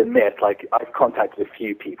is hit and miss. Like, I've contacted a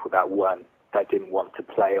few people that didn't want to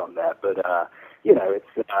play on there, but you know, it's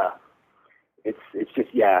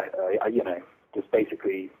just you know, just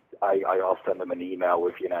basically I'll send them an email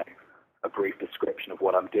with, you know, a brief description of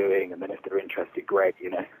what I'm doing, and then if they're interested, great,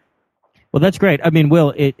 you know. Well, that's great. I mean,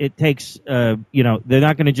 Will, it takes, you know, they're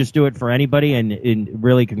not going to just do it for anybody, and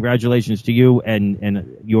really congratulations to you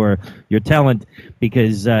and your talent,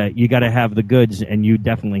 because you got to have the goods, and you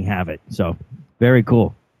definitely have it. So, very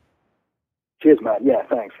cool. Cheers, man. Yeah,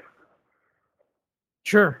 thanks.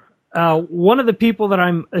 Sure. One of the people that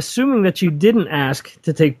I'm assuming that you didn't ask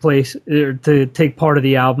to take part of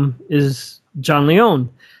the album is John Leone.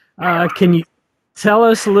 Can you tell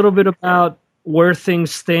us a little bit about where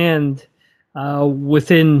things stand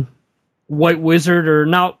within White Wizard, or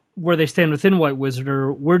not where they stand within White Wizard,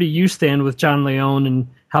 or where do you stand with John Leone, and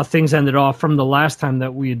how things ended off from the last time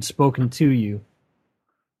that we had spoken to you?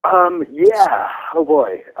 Yeah. Oh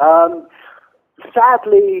boy.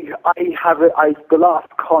 Sadly, the last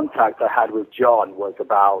contact I had with John was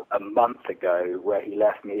about a month ago, where he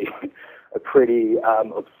left me a pretty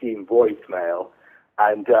obscene voicemail.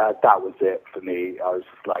 And that was it for me. I was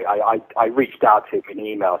just like, I reached out to him in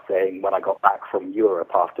email saying when I got back from Europe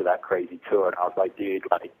after that crazy tour, and I was like, dude,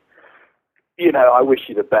 like, you know, I wish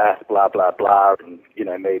you the best, blah, blah, blah, and, you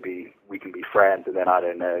know, maybe we can be friends. And then, I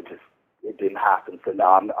don't know, just, it didn't happen. So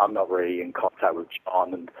no, I'm not really in contact with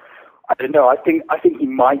John. And I don't know, I think he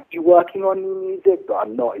might be working on new music, but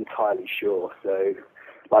I'm not entirely sure. So,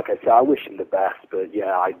 like I said, I wish him the best, but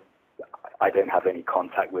yeah, I don't have any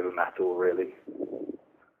contact with him at all, really.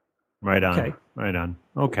 Right on. Okay. Right on.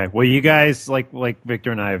 Okay. Well, you guys, like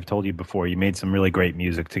Victor and I have told you before, you made some really great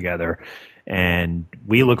music together, and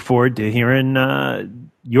we look forward to hearing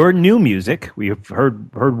your new music. We've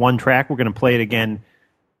heard one track. We're going to play it again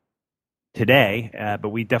today, but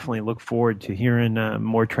we definitely look forward to hearing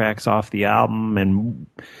more tracks off the album. And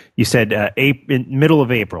you said middle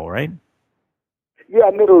of April, right? Yeah,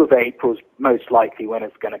 middle of April is most likely when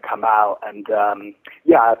it's going to come out, and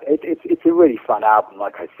yeah, it's a really fun album.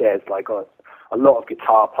 Like I said, it's like a lot of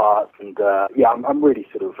guitar parts, and yeah, I'm really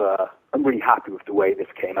I'm really happy with the way this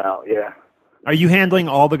came out. Yeah. Are you handling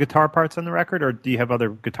all the guitar parts on the record, or do you have other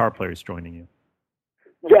guitar players joining you?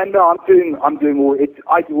 Yeah, no, I'm doing all it.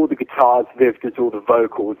 I do all the guitars, Viv does all the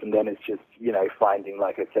vocals, and then it's just, you know, finding,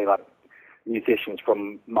 like I say, like musicians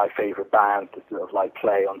from my favorite bands to sort of like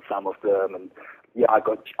play on some of them. And yeah, I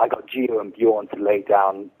got Gio and Bjorn to lay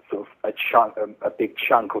down sort of a big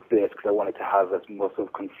chunk of this, because I wanted to have a more sort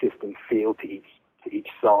of consistent feel to each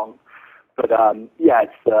song. But yeah,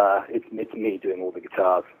 it's me doing all the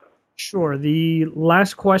guitars. Sure. The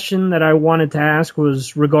last question that I wanted to ask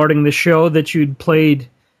was regarding the show that you'd played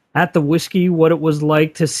at the Whiskey, what it was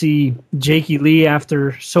like to see Jakey Lee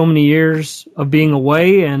after so many years of being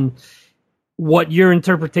away, and what your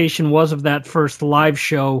interpretation was of that first live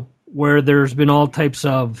show where there's been all types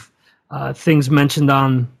of things mentioned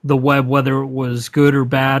on the web, whether it was good or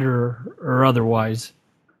bad or otherwise.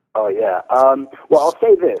 Oh, yeah. Well, I'll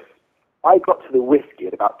say this. I got to the Whiskey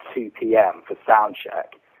at about 2 p.m. for sound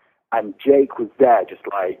check, and Jake was there just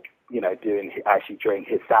like, during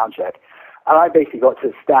his sound check. And I basically got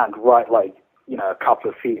to stand right, a couple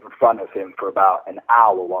of feet in front of him for about an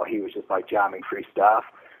hour while he was just, jamming through stuff.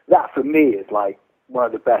 That, for me, is, one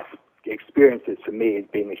of the best experiences for me, is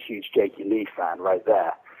being a huge Jakey Lee fan right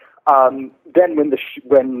there. Then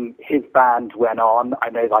when his band went on, I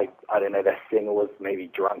know, their singer was maybe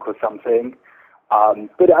drunk or something.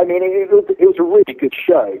 But I mean, it was a really good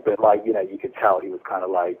show, but you could tell he was kind of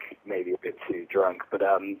maybe a bit too drunk. But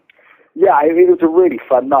yeah, it was a really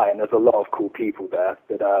fun night, and there's a lot of cool people there.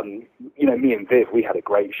 But me and Viv, we had a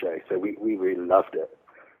great show, so we really loved it.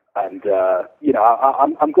 And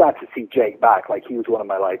I'm glad to see Jake back. He was one of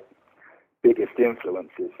my biggest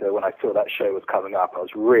influences. So when I saw that show was coming up, I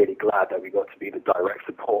was really glad that we got to be the direct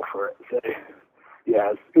support for it. So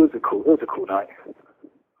yeah, it was a cool night.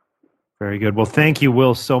 Very good. Well, thank you,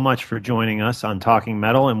 Will, so much for joining us on Talking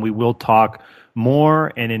Metal, and we will talk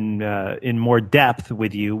more and in more depth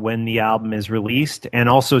with you when the album is released, and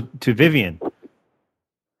also to Vivian.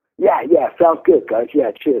 Yeah, sounds good, guys.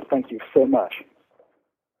 Yeah, cheers. Thank you so much.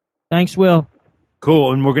 Thanks, Will.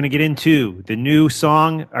 Cool, and we're going to get into the new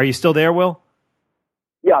song. Are you still there, Will?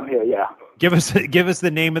 Yeah, I'm here, yeah. Give us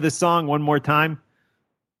the name of the song one more time.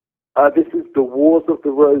 This is The Wars of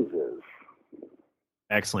the Roses.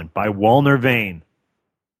 Excellent. By Walner Vane.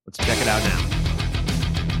 Let's check it out now.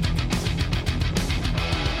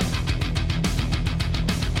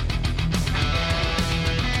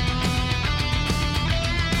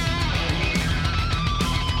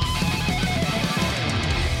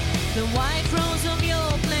 The white rose of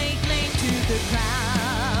your plate laid to the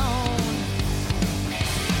ground.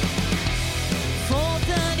 For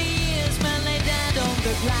 30 years, man lay dead on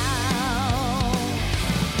the ground.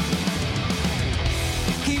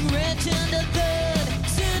 King Richard III,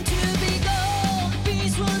 soon to be gone.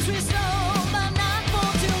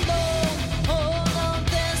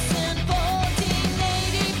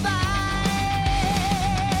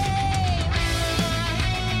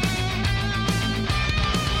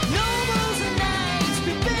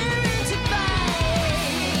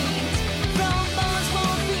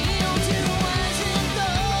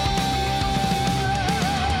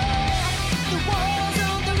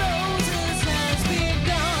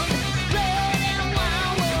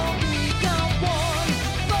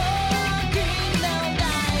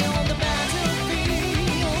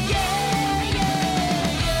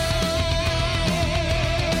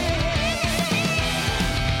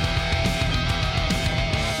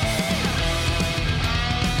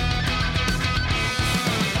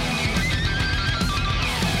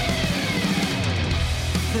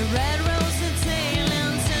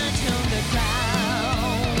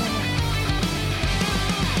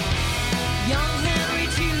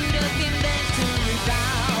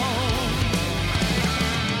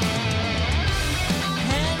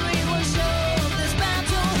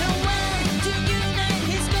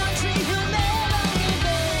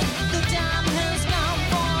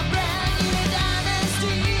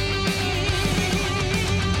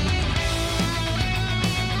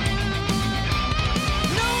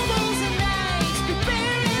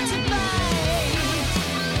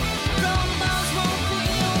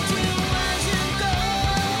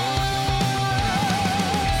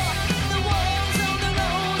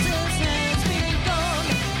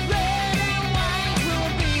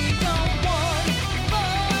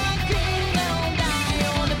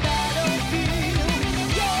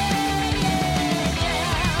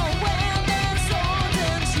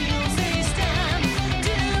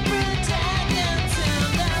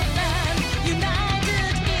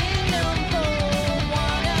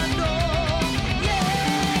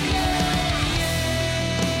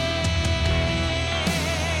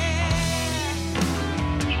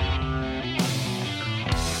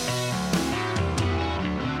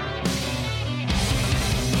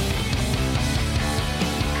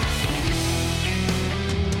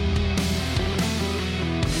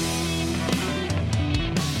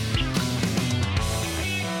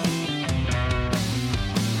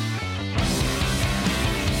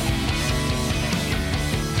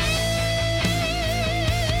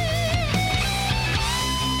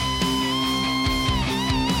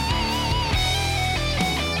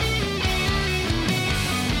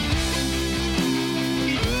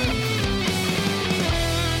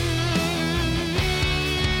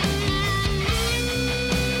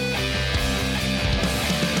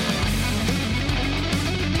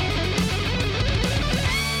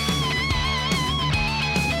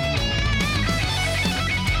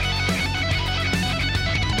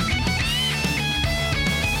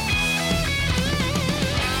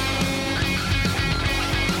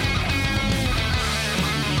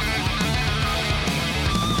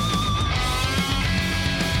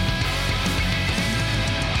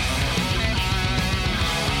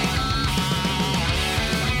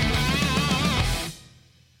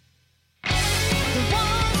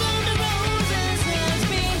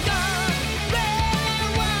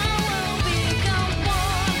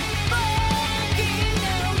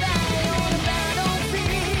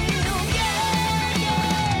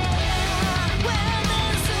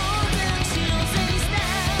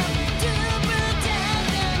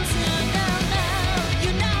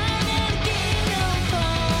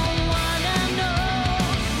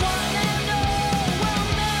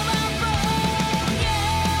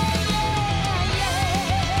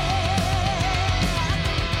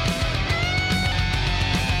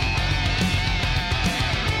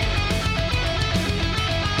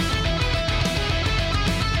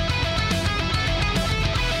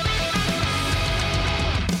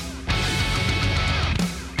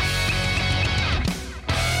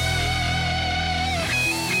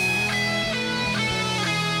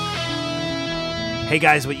 Hey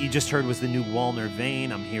guys, what you just heard was the new Walner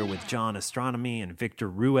Vein. I'm here with John Astronomy and Victor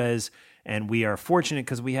Ruiz, and we are fortunate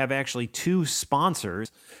because we have actually two sponsors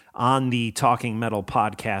on the Talking Metal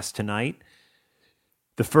podcast tonight.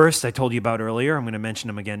 The first I told you about earlier. I'm going to mention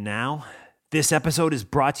them again now. This episode is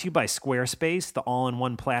brought to you by Squarespace, the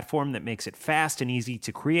all-in-one platform that makes it fast and easy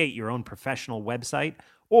to create your own professional website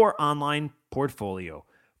or online portfolio.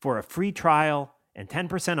 For a free trial and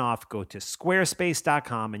 10% off, go to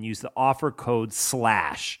squarespace.com and use the offer code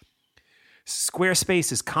SLASH.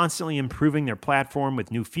 Squarespace is constantly improving their platform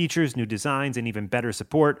with new features, new designs, and even better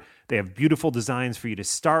support. They have beautiful designs for you to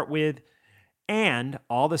start with and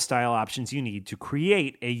all the style options you need to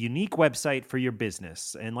create a unique website for your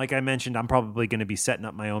business. And like I mentioned, I'm probably going to be setting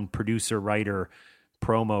up my own producer, writer,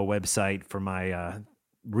 promo website for my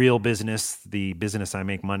real business, the business I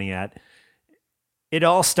make money at. It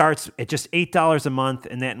all starts at just $8 a month,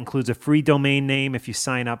 and that includes a free domain name if you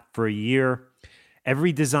sign up for a year.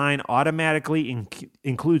 Every design automatically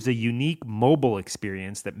includes a unique mobile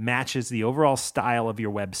experience that matches the overall style of your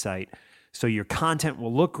website, so your content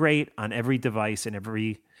will look great on every device and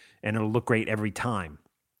it'll look great every time.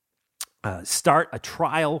 Start a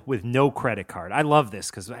trial with no credit card. I love this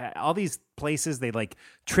because all these places, they like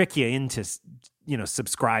trick you into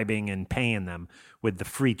subscribing and paying them with the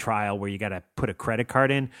free trial where you got to put a credit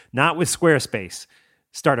card in. Not with Squarespace.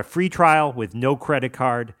 Start a free trial with no credit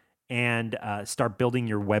card and start building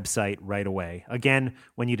your website right away. Again,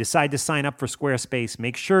 when you decide to sign up for Squarespace,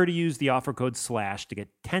 make sure to use the offer code SLASH to get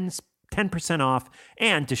 10% off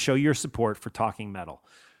and to show your support for Talking Metal.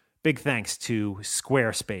 Big thanks to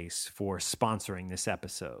Squarespace for sponsoring this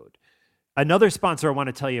episode. Another sponsor I want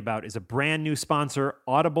to tell you about is a brand new sponsor.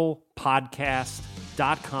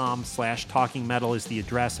 audiblepodcast.com/Talking Metal is the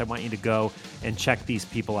address. I want you to go and check these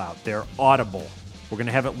people out. They're Audible. We're going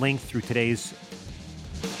to have it linked through today's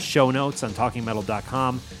show notes on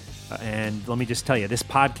talkingmetal.com. And let me just tell you, this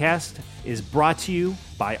podcast is brought to you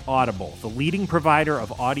by Audible, the leading provider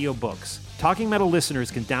of audiobooks. Talking Metal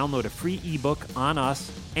listeners can download a free ebook on us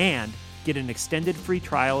and get an extended free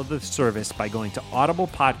trial of the service by going to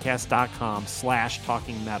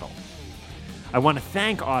audiblepodcast.com/talkingmetal. I want to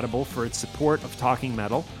thank Audible for its support of Talking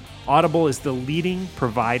Metal. Audible is the leading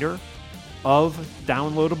provider of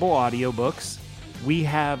downloadable audiobooks. We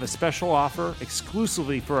have a special offer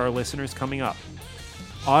exclusively for our listeners coming up.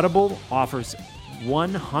 Audible offers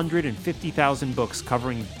 150,000 books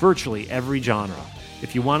covering virtually every genre.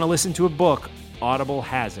 If you want to listen to a book, Audible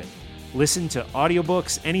has it. Listen to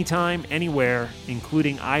audiobooks anytime, anywhere,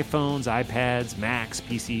 including iPhones, iPads, Macs,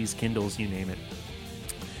 PCs, Kindles, you name it.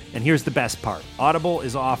 And here's the best part. Audible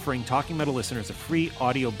is offering Talking Metal listeners a free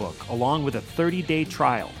audiobook along with a 30-day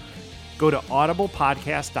trial. Go to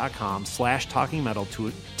audiblepodcast.com/talkingmetal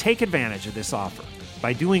to take advantage of this offer.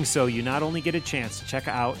 By doing so, you not only get a chance to check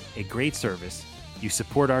out a great service, you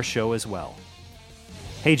support our show as well.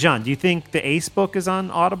 Hey, John, do you think the Ace book is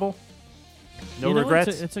on Audible? No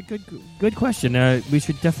regrets? It's a good question. We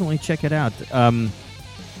should definitely check it out.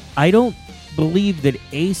 I don't believe that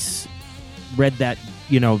Ace read that,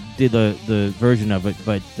 did the version of it,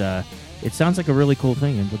 but it sounds like a really cool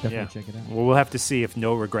thing, and we'll definitely check it out. Well, we'll have to see if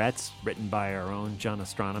No Regrets, written by our own John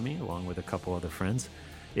Astronomy, along with a couple other friends,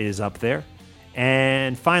 is up there.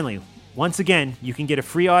 And finally, once again, you can get a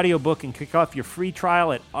free audiobook and kick off your free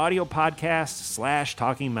trial at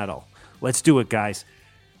audiopodcast.com/talkingmetal. Let's do it, guys.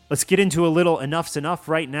 Let's get into a little Enough's Enough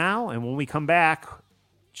right now, and when we come back,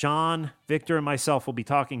 John, Victor, and myself will be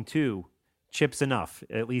talking to Chips Enough,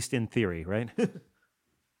 at least in theory, right?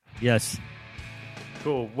 Yes.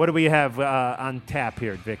 Cool. What do we have on tap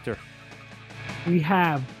here, Victor? We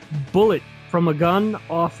have Bullet from a Gun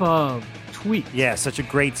off of Tweet. Yeah, such a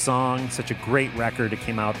great song, such a great record. It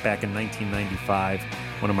came out back in 1995.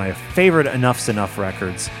 One of my favorite Enough's Enough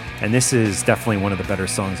records. And this is definitely one of the better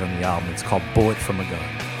songs on the album. It's called Bullet from a Gun.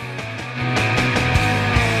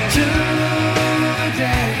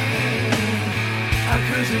 Today, I'm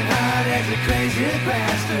cruising hard as a crazy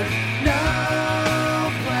bastard.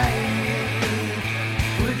 No play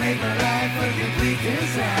would make my life a complete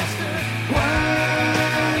disaster.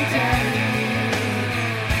 One day,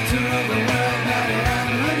 to rule the world now that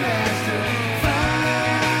I'm the master.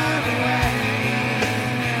 Far away,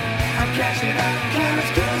 I'm cashing out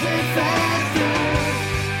carrots, cruising faster.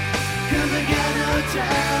 'Cause I got no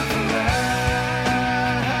time for love.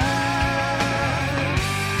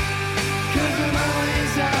 Cause I'm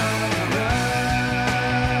always on the run.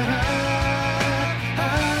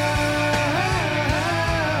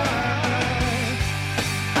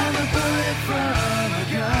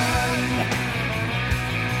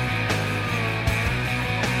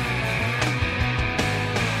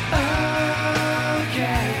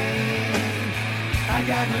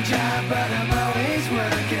 job, but I'm always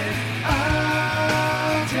working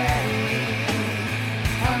all day.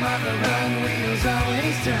 I'm on the run, wheels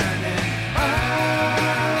always turning always.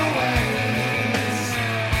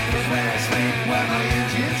 It's where I sleep while my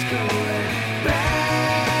engine's cooling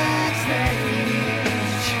backstage.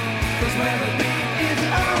 It's where the beat is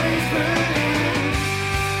always burning.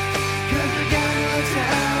 'Cause I got no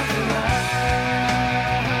time for love.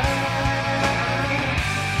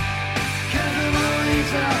 'Cause I'm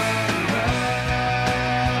always on the run.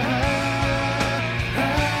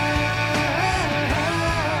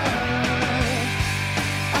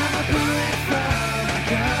 I'm a bullet from a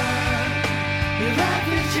gun. Your life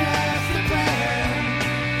is just a plan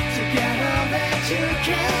to get all that you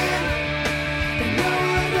can, and no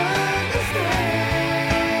one understands.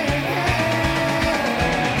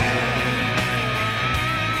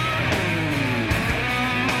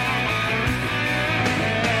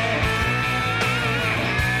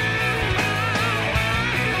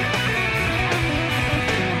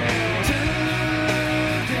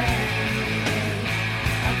 Today,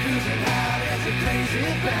 I'm cruising hard as a crazy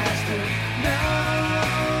bastard. No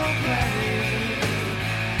play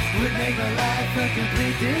would make my life a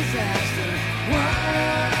complete disaster.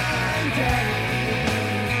 One day,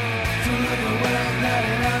 to live a world that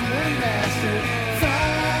I'm the master.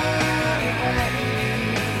 Far away,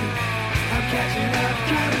 I'm catching up,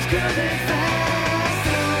 cars cruising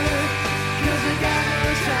faster. 'Cause I got no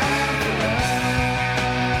time for love.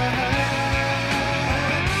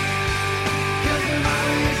 'Cause I'm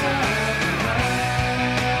always on the run.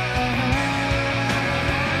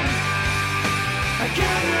 I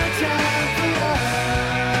got no time for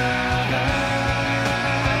love.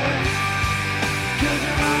 'Cause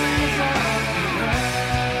I'm always on the run.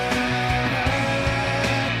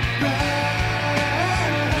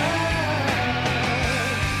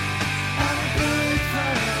 I'm a bullet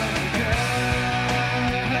from a gun.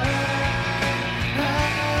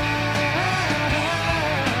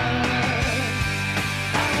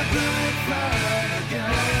 I'm a bullet from a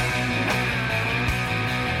gun.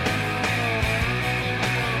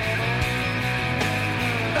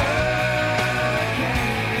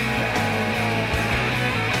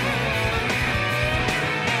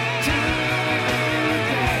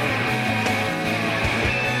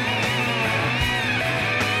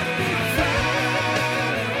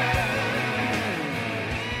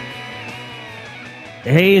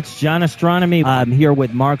 Hey, it's John Astronomy. I'm here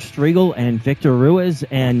with Mark Striegel and Victor Ruiz,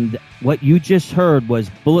 and what you just heard was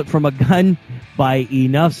Bullet from a Gun by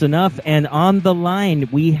Enough's Enough. And on the line,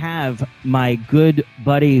 we have my good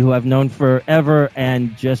buddy who I've known forever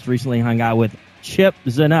and just recently hung out with, Chip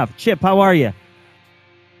Z'Nuff. Chip, how are you?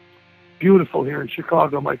 Beautiful here in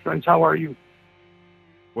Chicago, my friends. How are you?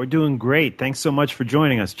 We're doing great. Thanks so much for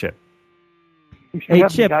joining us, Chip. Thanks for Hey,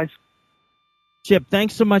 having me, Chip. guys. Chip,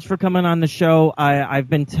 thanks so much for coming on the show. I've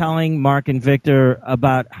been telling Mark and Victor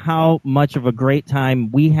about how much of a great time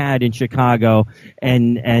we had in Chicago,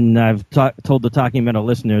 and I've told the Talking Metal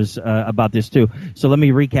listeners about this too. So let me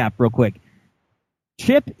recap real quick.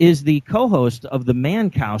 Chip is the co-host of the Man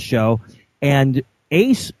Cow Show, and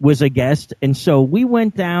Ace was a guest, and so we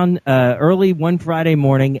went down early one Friday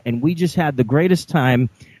morning, and we just had the greatest time.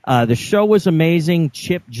 The show was amazing.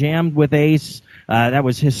 Chip jammed with Ace. That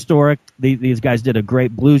was historic. These guys did a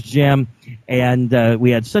great blues jam, and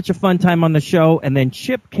we had such a fun time on the show. And then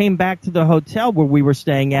Chip came back to the hotel where we were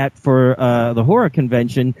staying at for the horror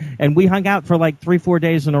convention, and we hung out for like 3-4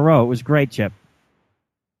 days in a row. It was great, Chip.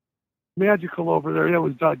 Magical over there. That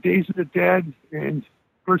was Days of the Dead, and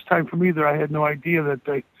first time for me there, I had no idea that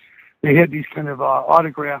they had these kind of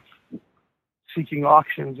autograph-seeking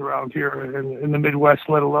auctions around here in the Midwest,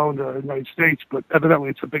 let alone the United States. But evidently,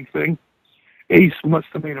 it's a big thing. Ace must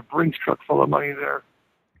have made a Brinks truck full of money there.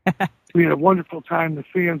 We had a wonderful time. The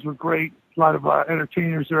fans were great. A lot of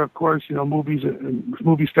entertainers there, of course. You know, movie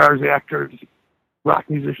stars, actors, rock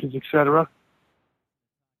musicians, etc.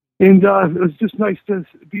 And it was just nice to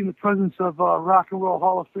be in the presence of Rock and Roll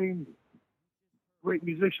Hall of Fame great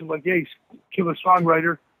musician like Ace, killer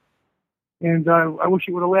songwriter. And I wish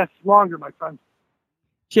it would have lasted longer, my friend.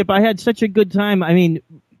 Chip, I had such a good time. I mean,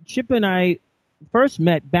 Chip and I first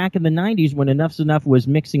met back in the 90s when Enough's Enough was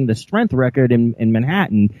mixing the Strength record in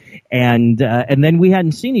Manhattan. And then we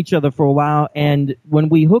hadn't seen each other for a while. And when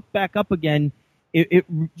we hooked back up again, it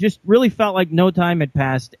just really felt like no time had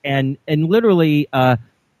passed. And literally, I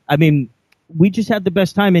mean, we just had the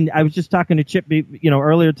best time. And I was just talking to Chip,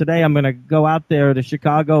 earlier today. I'm going to go out there to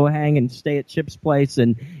Chicago, hang and stay at Chip's place.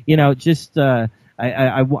 And, just,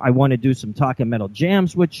 I want to do some Talking Metal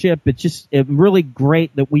jams with Chip. It's just really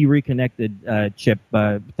great that we reconnected, Chip.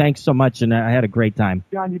 Thanks so much, and I had a great time.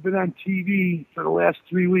 John, you've been on TV for the last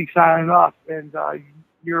 3 weeks on and off, and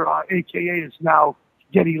your AKA is now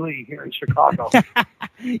Geddy Lee here in Chicago.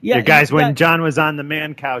 Yeah, guys, when John was on the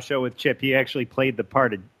Man Cow show with Chip, he actually played the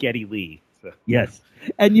part of Geddy Lee. So. Yes.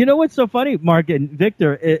 And you know what's so funny, Mark and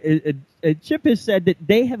Victor? Chip has said that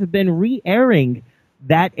they have been re-airing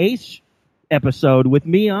that Ace episode with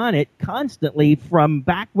me on it constantly from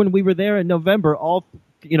back when we were there in November all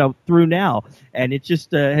through now, and it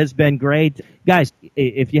just has been great. Guys,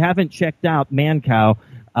 if you haven't checked out Man Cow,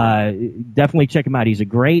 definitely check him out. He's a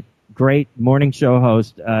great morning show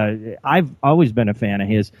host. I've always been a fan of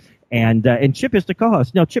his, and Chip is the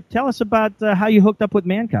co-host. Now, Chip, tell us about how you hooked up with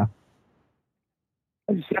Man Cow.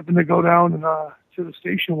 I just happened to go down to the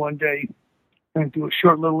station one day and do a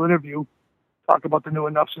short little interview, talk about the new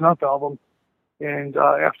Enough's Enough album. And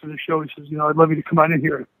after the show, he says, I'd love you to come on in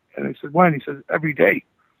here. And I said, when? He said, every day.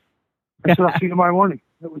 I said, I'll see you tomorrow morning.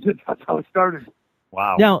 That was it. That's how it started.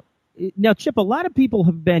 Wow. Now, Chip, a lot of people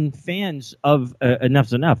have been fans of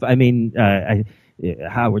Enough's Enough. I mean,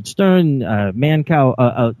 Howard Stern, Man Cow.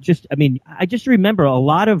 I just remember a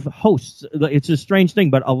lot of hosts. It's a strange thing,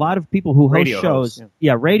 but a lot of people who host shows,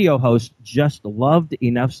 radio hosts, just loved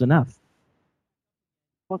Enough's Enough.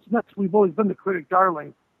 Well, it's nuts. We've always been the critic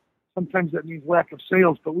darling. Sometimes that means lack of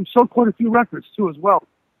sales, but we've sold quite a few records, too, as well.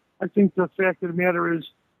 I think the fact of the matter is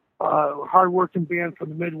a hard-working band from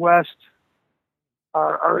the Midwest.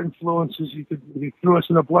 Our influences, you threw us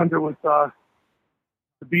in a blender with the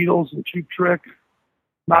Beatles and Cheap Trick,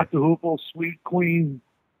 Not the Hoople, Sweet Queen,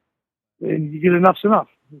 and you get Enough's Enough.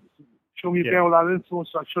 Show me a band without influence,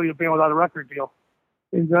 I'll show you a band without a record deal.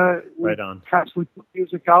 And right on. Constantly put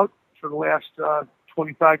music out for the last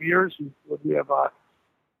 25 years. We have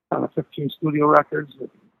 15 studio records,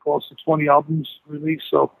 close to 20 albums released.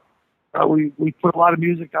 So we put a lot of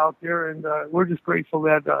music out there, and we're just grateful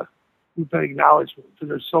that we've been acknowledged because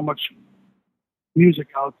there's so much music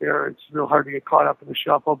out there. It's real hard to get caught up in the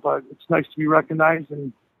shuffle, but it's nice to be recognized,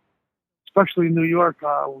 and especially in New York,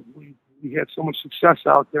 we had so much success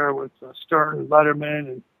out there with Stern and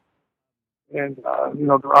Letterman, and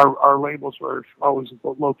our labels were always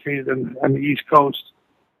located on the East Coast.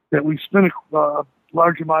 That we spent a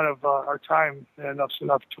large amount of our time and Enough's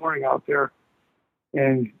Enough touring out there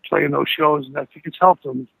and playing those shows, and I think it's helped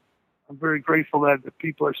them. I'm very grateful that the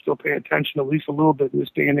people are still paying attention at least a little bit in this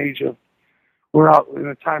day and age. We're out in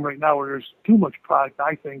a time right now where there's too much product,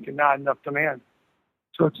 I think, and not enough demand.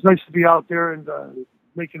 So it's nice to be out there and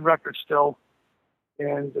making records still.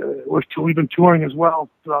 And we've been touring as well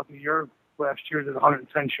throughout the year. Last year did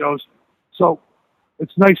 110 shows. So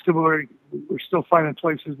it's nice to we're still finding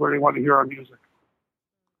places where they want to hear our music.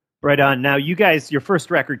 Right on. Now, you guys, your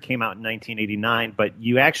first record came out in 1989, but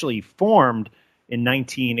you actually formed in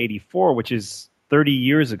 1984, which is 30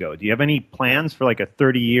 years ago. Do you have any plans for like a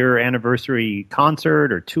 30-year anniversary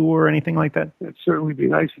concert or tour or anything like that? It'd certainly be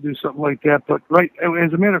nice to do something like that. But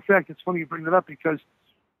as a matter of fact, it's funny you bring that up because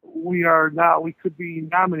we could be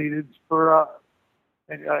nominated for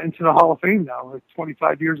into the Hall of Fame now. Like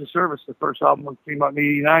 25 years of service. The first album came out in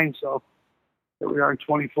 '89, so here we are in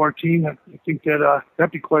 2014. I think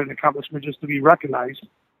that'd be quite an accomplishment just to be recognized.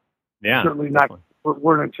 Yeah, certainly definitely. Not.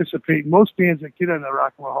 We're anticipating most bands that get in the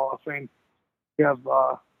Rock and Roll Hall of Fame have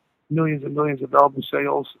millions and millions of album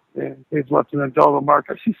sales, and they've left an indelible mark.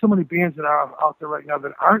 I see so many bands that are out there right now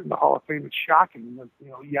that aren't in the Hall of Fame. It's shocking.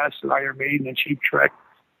 Yes, and Iron Maiden and Cheap Trick.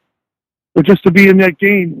 But just to be in that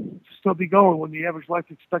game, to still be going when the average life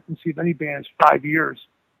expectancy of any band is 5 years,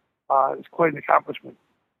 is quite an accomplishment.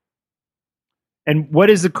 And what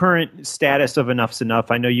is the current status of Enough's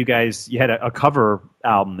Enough? I know you had a cover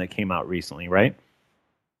album that came out recently, right?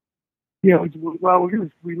 Yeah, we're going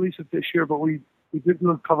to release it this year, but we did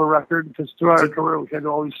do a cover record because throughout our career we had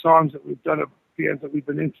all these songs that we've done of bands that we've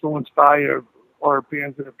been influenced by or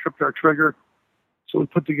bands that have tripped our trigger. So we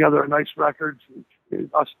put together a nice record,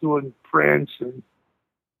 us doing Prince and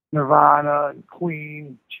Nirvana and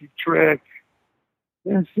Queen, Cheap Trick.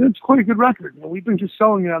 And it's quite a good record. We've been just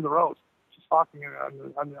selling it on the road, just talking it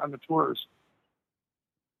on the tours.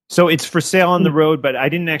 So it's for sale on the road, but I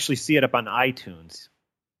didn't actually see it up on iTunes.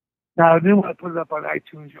 No, I didn't want to put it up on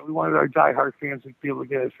iTunes. We wanted our diehard fans to be able to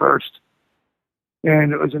get it first.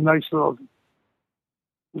 And it was a nice little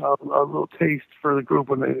taste for the group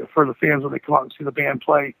for the fans when they come out and see the band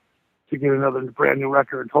play to get another brand new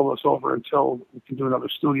record and hold us over until we can do another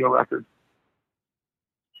studio record.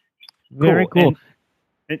 Very cool.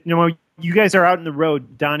 And you guys are out on the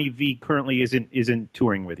road. Donnie V currently isn't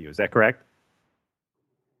touring with you. Is that correct?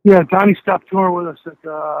 Yeah, Donnie stopped touring with us at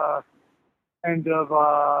the end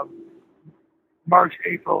of March,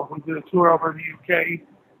 April. We did a tour over in the UK,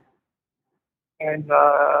 and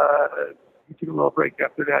he took a little break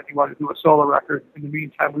after that. He wanted to do a solo record. In the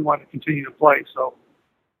meantime, we wanted to continue to play, so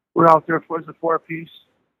we're out there for the four-piece.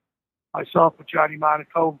 Myself with Johnny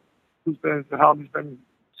Monaco, who's been at the helm. He's been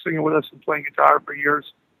singing with us and playing guitar for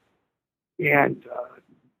years. And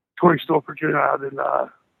Tori Stoperton out in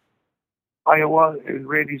Iowa, and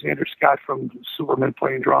Randy Xander Scott from Superman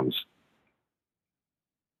playing drums.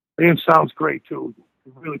 The band sounds great, too.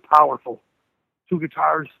 Really powerful. Two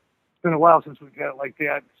guitars. It's been a while since we've had it like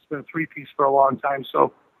that. It's been a three-piece for a long time,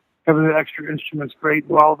 so having the extra instruments great.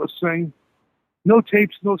 All of us sing. No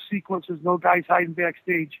tapes, no sequences, no guys hiding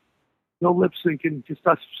backstage. No lip syncing, just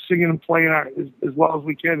us singing and playing as well as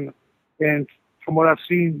we can. And from what I've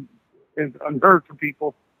seen and heard from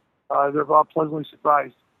people, they're all pleasantly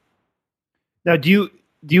surprised. Now, do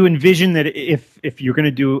you envision that if you're going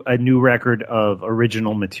to do a new record of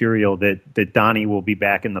original material, that Donnie will be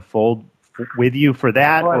back in the fold with you for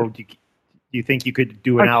that, or do you think you could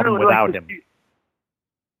do an album without him?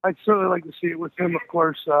 I'd certainly like to see it with him, of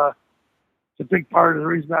course. It's a big part of the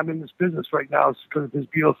reason I'm in this business right now is because of his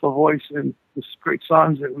beautiful voice and his great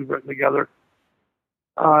songs that we've written together.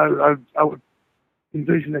 I would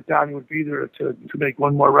envision that Donnie would be there to make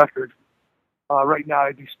one more record. Right now,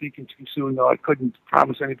 I'd be speaking too soon, though. I couldn't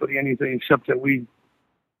promise anybody anything except that we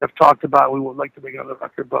have talked about we would like to make another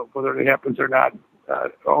record, but whether it happens or not,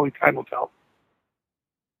 only time will tell.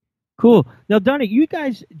 Cool. Now, Donnie, you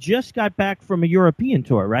guys just got back from a European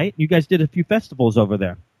tour, right? You guys did a few festivals over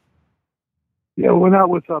there. Yeah, we went out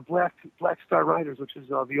with Black Star Riders, which is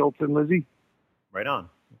the old Thin Lizzy. Right on.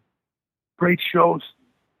 Great shows.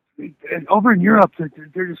 And over in Europe,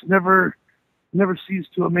 they're just never cease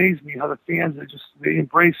to amaze me how the fans they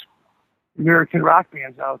embrace American rock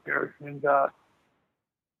bands out there. And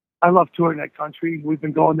I love touring that country. We've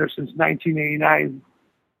been going there since 1989.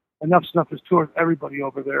 Enough Snuff has toured everybody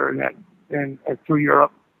over there and through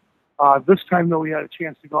Europe. This time, though, we had a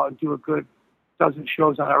chance to go out and do a good dozen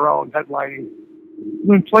shows on our own, headlining. We've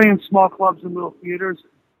been playing small clubs and little theaters,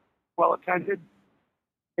 well attended,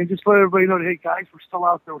 and just let everybody know that, hey, guys, we're still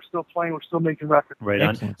out there, we're still playing, we're still making records. Right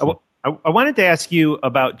on. I wanted to ask you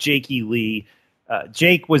about Jakey Lee.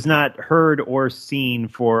 Jake was not heard or seen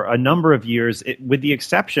for a number of years, with the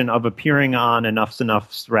exception of appearing on Enough's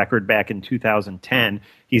Enough's record back in 2010.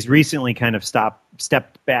 He's recently kind of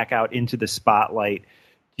stepped back out into the spotlight.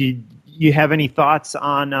 Do you have any thoughts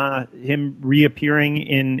on him reappearing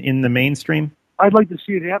in the mainstream? I'd like to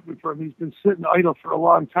see it happen for him. He's been sitting idle for a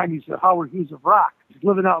long time. He's the Howard Hughes of rock. He's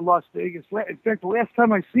living out in Las Vegas. In fact, the last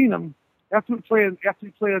time I seen him, after he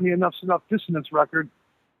played on the Enough's Enough Dissonance record,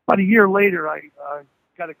 about a year later, I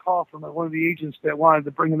got a call from one of the agents that wanted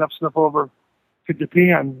to bring Enough's Enough over to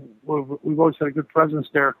Japan. We've always had a good presence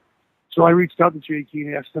there. So I reached out to Jakey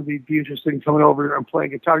and asked him if he'd be interested in coming over there and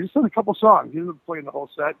playing guitar. Just on a couple songs. He didn't play the whole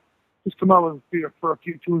set. Just come out for a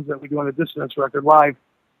few tunes that we do on the Dissonance record live.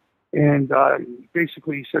 And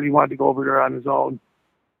basically he said he wanted to go over there on his own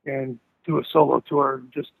and do a solo tour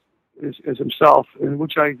just as himself, and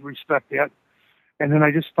which I respect that. And then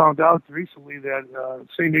I just found out recently that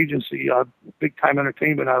same agency, Big Time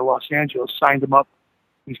Entertainment out of Los Angeles, signed him up.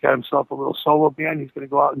 He's got himself a little solo band. He's going to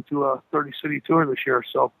go out and do a 30-city tour this year.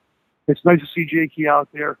 So it's nice to see Jakey out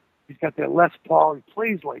there. He's got that Les Paul. He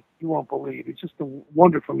plays like you won't believe. He's just a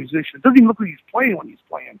wonderful musician. It doesn't even look like he's playing when he's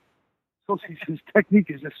playing. So his technique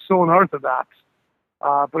is just so unorthodox.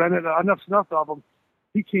 But on the Enough's Enough album,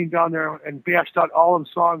 he came down there and bashed out all of the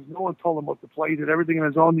songs. No one told him what to play. He did everything on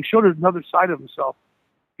his own. He showed another side of himself.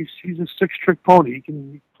 He's a six-trick pony. He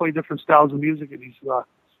can play different styles of music, and he's a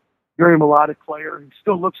very melodic player. He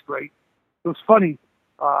still looks great. It was funny.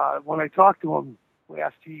 When I talked to him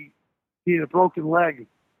last, he had a broken leg.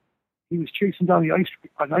 He was chasing down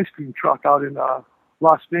an ice cream truck out in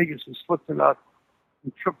Las Vegas and slipped and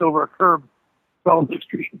tripped over a curb, fell in the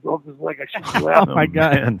street and broke his leg. I shouldn't be laughing. Oh, my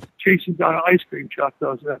God. Man. Chasing down an ice cream truck,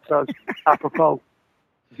 though. That's apropos.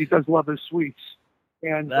 He does love his sweets.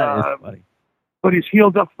 And That is funny. But he's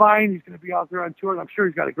healed up fine. He's going to be out there on tour, and I'm sure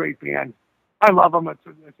he's got a great band. I love him.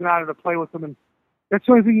 It's an honor to play with him. And that's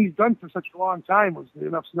the only thing he's done for such a long time was the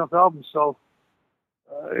Enough's Enough album. So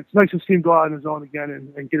it's nice to see him go out on his own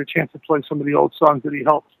again and get a chance to play some of the old songs that he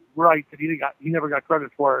helped write that he never got credit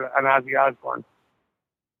for on Ozzy Osbourne.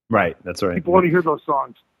 Right, that's right. People want to hear those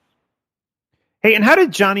songs. Hey, and how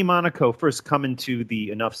did Johnny Monaco first come into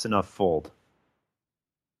the Enough's Enough fold?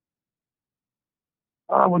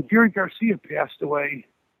 When Gary Garcia passed away,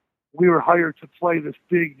 we were hired to play this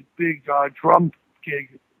big drum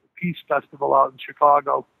gig, Peace Festival out in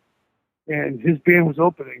Chicago, and his band was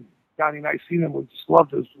opening. Donnie and I seen him. We just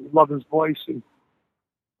loved his voice, and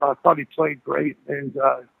thought he played great. And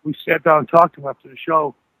we sat down and talked to him after the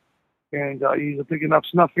show, and he's a big Enough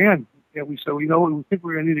Snuff fan. And we said, we think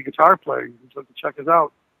we're going to need a guitar player. He'd like to check us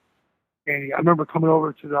out. And I remember coming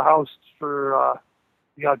over to the house for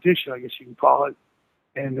the audition, I guess you can call it.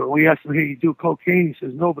 And we asked him, hey, you do cocaine? He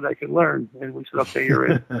says, no, but I can learn. And we said, okay, you're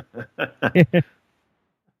in.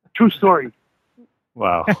 True story.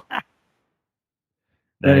 Wow.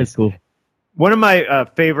 That is cool. One of my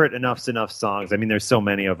favorite Enough's Enough songs, I mean, there's so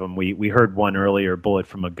many of them. We heard one earlier, Bullet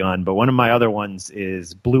from a Gun, but one of my other ones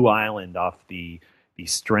is Blue Island off the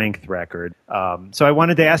Strength record. So I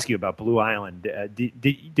wanted to ask you about Blue Island.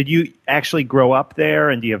 Did you actually grow up there,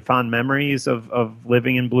 and do you have fond memories of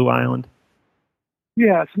living in Blue Island?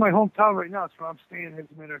 Yeah, it's my hometown right now. It's where I'm staying, as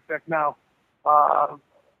a matter of fact, now.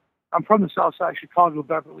 I'm from the south side of Chicago,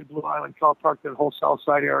 Beverly, Blue Island, Cal Park, that whole south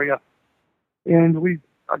side area. And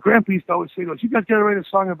our grandpa used to always say to us, you guys got to write a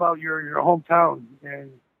song about your hometown. And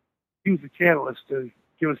he was the catalyst to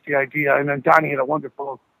give us the idea. And then Donnie had a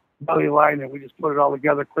wonderful melody line, and we just put it all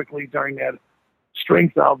together quickly during that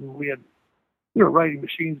Strength album. We were writing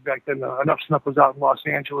machines back then. Enough Snuff was out in Los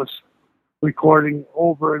Angeles, recording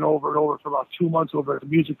over and over and over for about 2 months over at the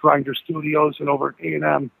Music Grinder Studios and over at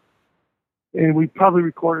A&M. And we probably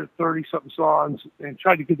recorded 30-something songs and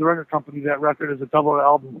tried to give the record company that record as a double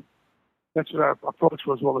album. That's what our approach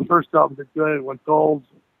was. Well, the first album did good. It went gold.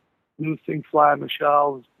 New Thing, Fly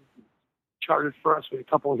Michelle was charted for us with a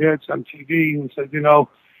couple of hits on TV. And we said,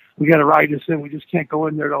 we got to ride this in. We just can't go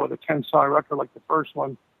in there, though, with a 10-song record like the first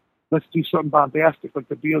one. Let's do something bombastic like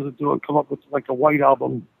the Beatles would do and come up with like a white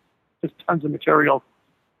album. Just tons of material.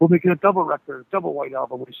 We'll make it a double record, a double white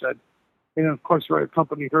album, we said. And then, of course, the record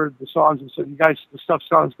company heard the songs and said, you guys, the stuff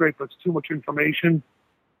sounds great, but it's too much information.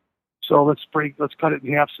 So let's cut it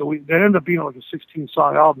in half. So that ended up being like a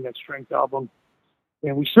 16-song album, that Strength album.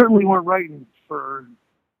 And we certainly weren't writing for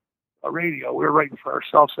a radio. We were writing for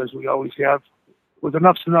ourselves, as we always have. With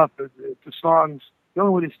Enough's Enough, the songs, the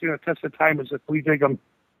only way they stand the test of time is if we dig them.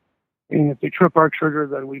 And if they trip our trigger,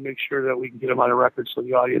 then we make sure that we can get them on a record so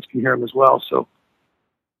the audience can hear them as well. So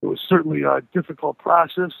it was certainly a difficult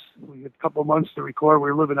process. We had a couple of months to record.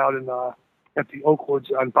 We were living out at the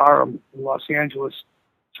Oakwoods on Barham in Los Angeles.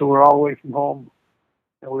 So we're all away from home.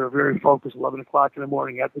 And we were very focused, 11 o'clock in the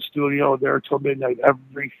morning at the studio, there till midnight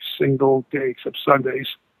every single day except Sundays.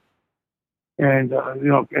 And,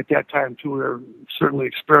 at that time, too, we were certainly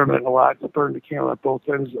experimenting a lot, burned the camera at both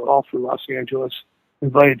ends, all through Los Angeles,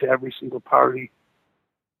 invited to every single party.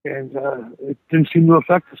 And it didn't seem to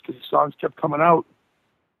affect us because the songs kept coming out.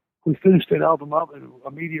 We finished that album up and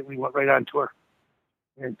immediately went right on tour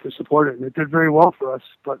and to support it. And it did very well for us.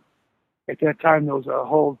 But at that time, there was a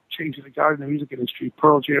whole change of the guard in the music industry.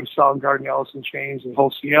 Pearl Jam, Soundgarden, Alice in Chains, and the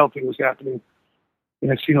whole Seattle thing was happening. And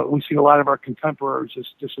we've seen a lot of our contemporaries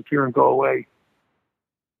just disappear and go away.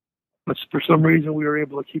 But for some reason, we were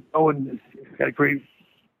able to keep going. Had a great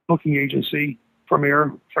booking agency,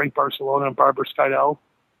 Premier, Frank Barcelona and Barbara Skydell,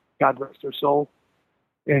 God rest their soul.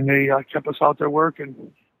 And they kept us out there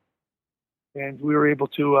working. And we were able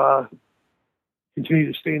to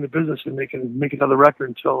continue to stay in the business and make another record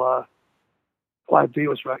until Clive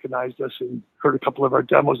Davis recognized us and heard a couple of our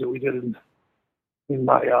demos that we did in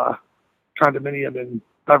my condominium in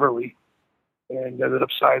Beverly, and ended up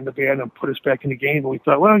signing the band and put us back in the game. And we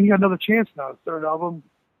thought, well, you got another chance now. Third album,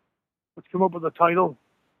 let's come up with a title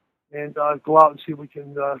and go out and see if we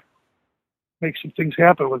can make some things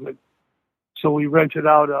happen with it. So we rented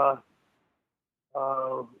out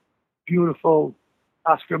a beautiful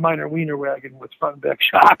Oscar Mayer Wiener wagon with front and back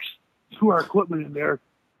shocks, threw our equipment in there,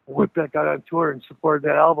 and went back out on tour and supported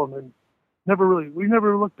that album. And we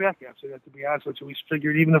never looked back after that, to be honest with you. We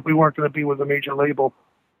figured even if we weren't going to be with a major label,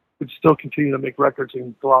 we'd still continue to make records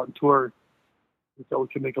and go out and tour until we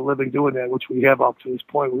can make a living doing that, which we have up to this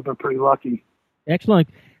point. We've been pretty lucky. Excellent.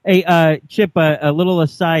 Hey, Chip, a little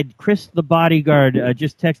aside. Chris the bodyguard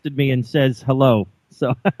just texted me and says hello.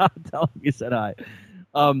 So I'll tell him you said hi.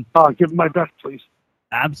 Give him my best, please.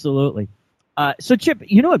 Absolutely. So, Chip,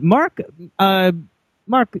 you know what? Mark,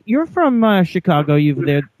 you're from Chicago.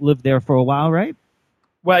 You've lived there for a while, right?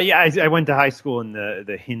 Well, yeah, I went to high school in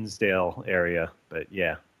the Hinsdale area, but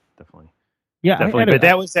yeah, definitely. Yeah, definitely. But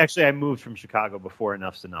that was actually, I moved from Chicago before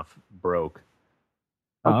Enough's Enough broke.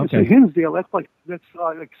 Oh, okay. So Hinsdale, that's like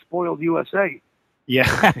spoiled USA. Yeah,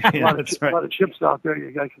 that's right. A lot of chips out there.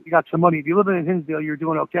 You got some money. If you live in Hinsdale, you're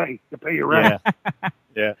doing okay. You pay your rent.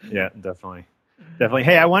 Yeah, definitely. Definitely.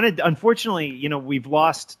 Hey, unfortunately, we've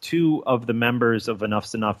lost two of the members of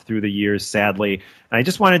Enough's Enough through the years, sadly. And I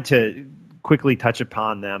just wanted to quickly touch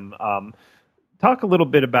upon them. Talk a little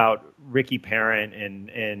bit about Ricky Parent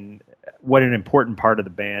and what an important part of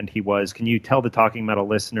the band he was. Can you tell the Talking Metal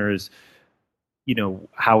listeners,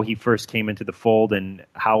 how he first came into the fold and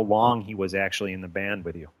how long he was actually in the band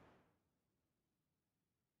with you?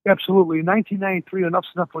 Absolutely. In 1993, Enough's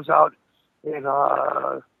Enough was out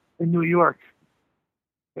in New York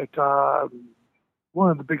at one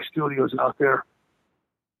of the big studios out there,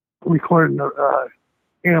 recording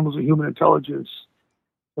Animals of Human Intelligence.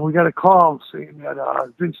 And we got a call saying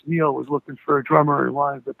that Vince Neil was looking for a drummer and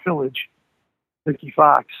wanted to pillage Vicky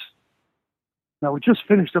Fox. Now, we just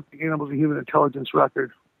finished up the Animals of Human Intelligence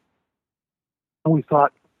record, and we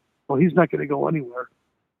thought, well, he's not going to go anywhere.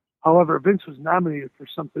 However, Vince was nominated for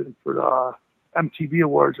something for the MTV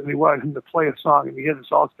Awards, and they wanted him to play a song, and he had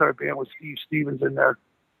this all-star band with Steve Stevens in there,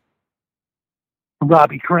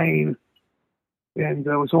 Robbie Crane, and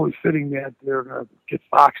it was only fitting that they're going to get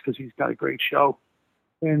Fox because he's got a great show.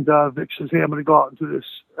 And Vic says, hey, I'm going to go out and do this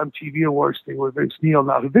MTV Awards thing with Vince Neil.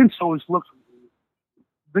 Now, Vicky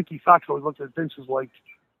Fox always looked at Vince as like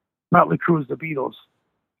Motley Crue's The Beatles,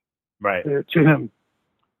 right? To him.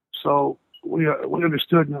 So we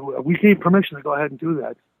understood, and we gave permission to go ahead and do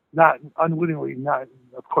that. Not unwittingly,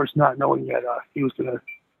 of course, not knowing that he was going to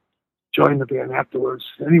join the band afterwards.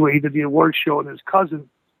 Anyway, he did the award show, and his cousin,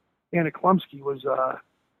 Anna Klumsky, was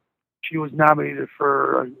nominated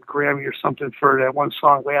for a Grammy or something for that one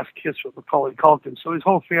song, Last Kiss, with Macaulay Culkin. So his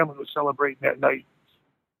whole family was celebrating that night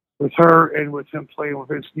with her and with him playing with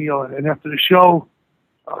Vince Neil. And after the show,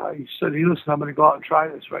 he said, hey, listen, I'm going to go out and try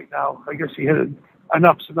this right now. I guess he had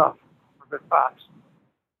enough's enough for Vic Fox.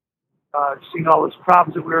 Seeing all those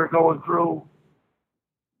problems that we were going through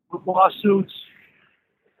with lawsuits,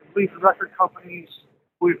 leaving record companies,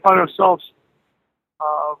 we found ourselves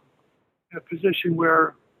in a position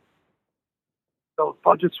where the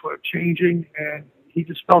budgets were changing, and he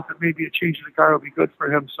just felt that maybe a change of the guard would be good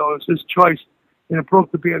for him. So it was his choice, and it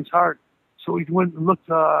broke the band's heart. So we went and looked.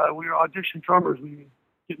 We were audition drummers. We were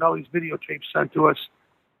getting all these videotapes sent to us,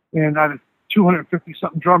 and out of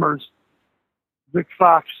 250-something drummers, Vic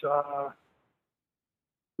Fox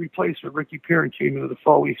replacement, Ricky Parent, came into the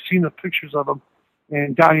fold. We've seen the pictures of him,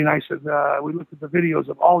 and Donnie and I said, we looked at the videos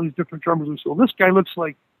of all these different drummers. We said, well, this guy looks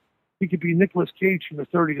like he could be Nicolas Cage from the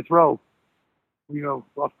 30th Row.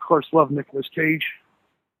 Of course, love Nicolas Cage,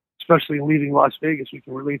 especially in Leaving Las Vegas. We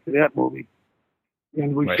can relate to that movie.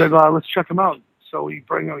 And we said, let's check him out. So he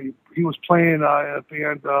was playing in a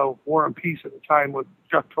band, War and Peace at the time, with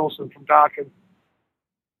Jeff Pilson from Dokken.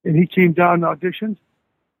 And he came down and auditioned.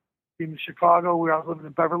 Came to Chicago. I was living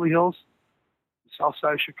in Beverly Hills, south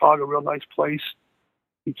side of Chicago, real nice place.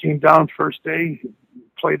 He came down first day,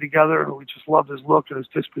 played together, and we just loved his look and his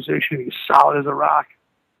disposition. He was solid as a rock.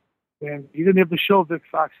 And he didn't have the show Vic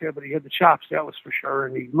Fox had, but he had the chops, that was for sure,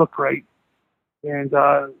 and he looked great. And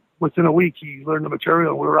within a week, he learned the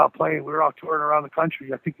material. We were out playing. We were out touring around the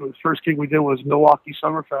country. I think the first gig we did was Milwaukee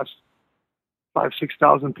Summerfest,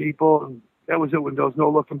 5,000-6,000 people, and that was it when there was no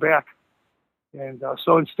looking back. And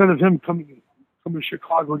so instead of him coming to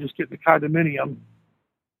Chicago, just getting a condominium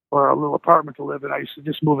or a little apartment to live in, I used to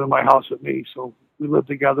just move in my house with me. So we lived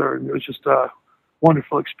together, and it was just a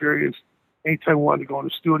wonderful experience. Anytime we wanted to go in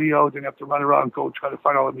the studio, didn't have to run around and go try to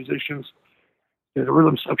find all the musicians. And the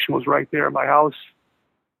rhythm section was right there in my house.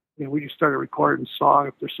 And we just started recording song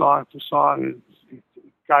after song after song. And the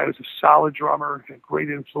guy was a solid drummer, had great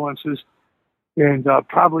influences, and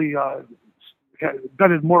probably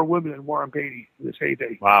betted more women than Warren Beatty in his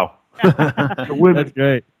heyday. Wow. The women, that's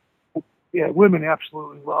great. Yeah, women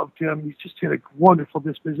absolutely loved him. He just had a wonderful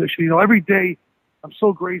disposition. Every day I'm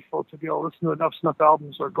so grateful to be able to listen to Enough's Enough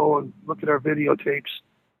albums or go and look at our videotapes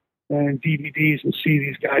and DVDs and see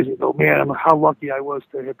these guys and go, man, how lucky I was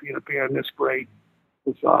to be in a band this great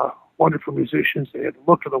with wonderful musicians. They had the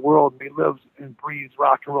look of the world, and they lived and breathed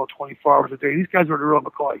rock and roll 24 hours a day. These guys were the real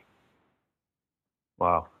McCoy.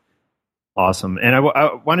 Wow. Awesome. And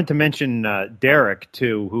I wanted to mention Derek,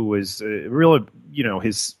 too, who was really,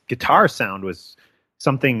 his guitar sound was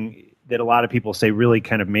something that a lot of people say really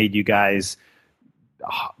kind of made you guys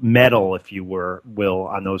metal, if you will,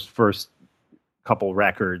 on those first couple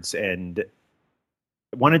records. And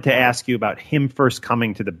I wanted to ask you about him first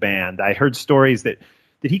coming to the band. I heard stories that,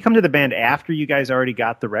 did he come to the band after you guys already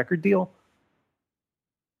got the record deal?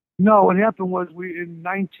 No, what happened was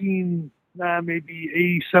in maybe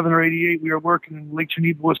 87 or 88, we were working in Lake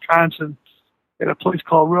Geneva, Wisconsin at a place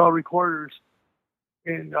called Royal Recorders.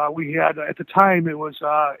 And we had, at the time, it was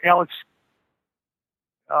Alex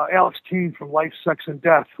Alex Kane from Life, Sex, and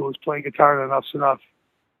Death, who was playing guitar in Enough's Enough.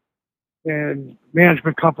 And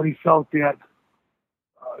management company felt that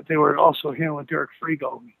they were also handling Derek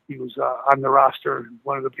Frigo. He was on the roster,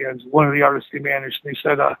 one of the artists they managed. And they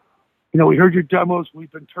said, we heard your demos.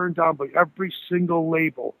 We've been turned down by every single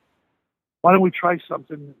label. Why don't we try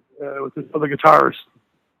something with this other guitarist?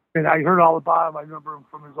 And I heard all about him. I remember him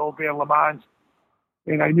from his old band Le Mans.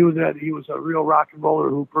 And I knew that he was a real rock and roller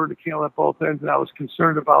who burned a candle at both ends. And I was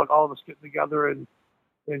concerned about all of us getting together and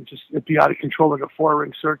just it'd be out of control like a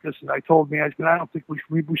four-ring circus. And I told management, I don't think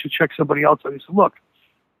we should check somebody else out. He said, look,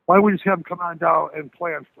 why don't we just have him come on down and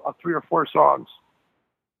play on 3 or 4 songs,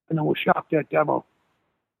 and then we'll shop that demo.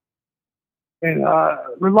 And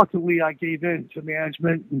reluctantly, I gave in to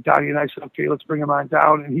management, and Donnie and I said, okay, let's bring him on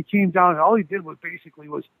down. And he came down, and all he did was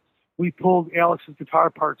we pulled Alex's guitar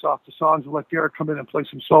parts off the songs and let Derek come in and play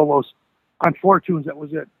some solos on 4 tunes. That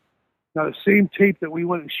was it. Now, the same tape that we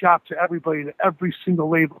went and shopped to everybody, that every single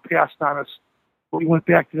label passed on us, we went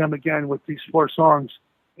back to them again with these 4 songs,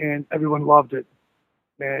 and everyone loved it.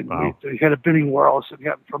 And wow. we had a bidding war. All of a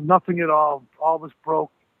sudden, from nothing at all was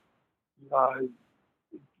broke.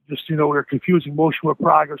 We were confusing motion with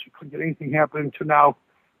progress. We couldn't get anything happening to now.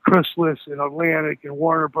 Chrysalis and Atlantic and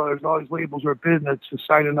Warner Brothers, all these labels were bidding it to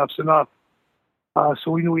sign Enough's Enough.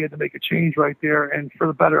 So we knew we had to make a change right there, and for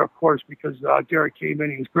the better, of course, because Derek came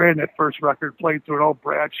in. He was great in that first record, played through an old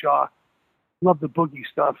Bradshaw. Loved the boogie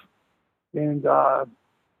stuff. And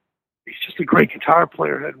he's just a great guitar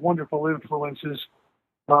player, had wonderful influences.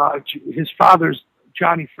 His father's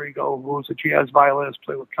Johnny Frigo, who was a jazz violinist,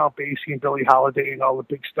 played with Count Basie and Billie Holiday and all the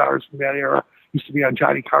big stars from that era. Used to be on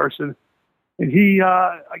Johnny Carson. And he,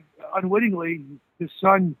 unwittingly, his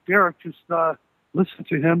son, Derek, just listened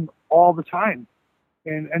to him all the time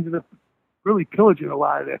and ended up really pillaging a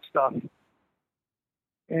lot of that stuff.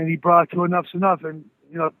 And he brought it to Enough's Enough. And,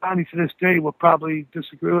 Donnie to this day will probably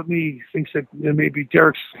disagree with me. He thinks that maybe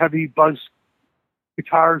Derek's heavy buzz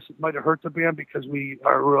guitars might have hurt the band because we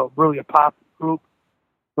are really a pop group.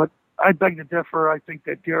 But I beg to differ. I think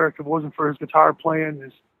that Derek, if it wasn't for his guitar playing,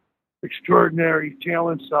 his extraordinary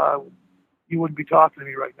talents, you wouldn't be talking to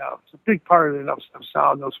me right now. It's a big part of the Enough's Enough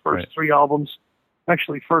sound, those first 3 albums,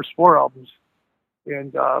 actually first 4 albums.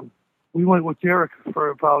 And we went with Derek for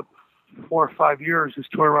about 4 or 5 years,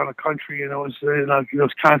 just touring around the country, and it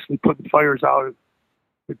was constantly putting fires out.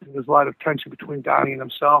 There was a lot of tension between Donnie and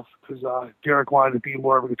himself because Derek wanted to be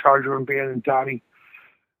more of a guitar-driven band, and Donnie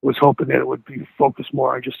was hoping that it would be focused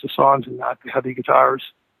more on just the songs and not the heavy guitars.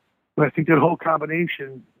 But I think that whole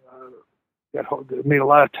combination that made a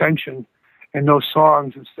lot of tension, and those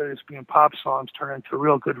songs, instead of just being pop songs, turned into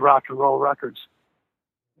real good rock and roll records.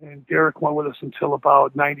 And Derek went with us until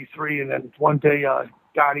about 93, and then one day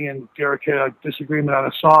Donnie and Derek had a disagreement on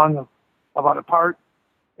a song about a part,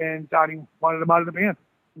 and Donnie wanted him out of the band.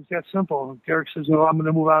 It was that simple. And Derek says, no, I'm going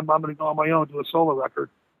to move on. I'm going to go on my own, do a solo record.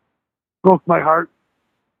 Broke my heart.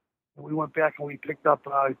 And we went back and we picked up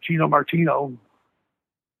Gino Martino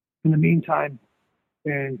in the meantime,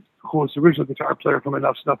 and who was the original guitar player from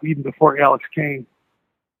Enough's Enough, even before Alex Kane.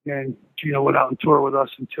 And Gino went out and toured with us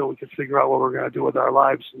until we could figure out what we're going to do with our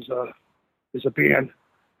lives as a band.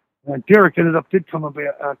 And Derek did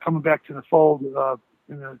coming back to the fold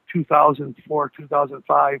in the 2004,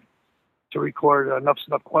 2005 to record Enough's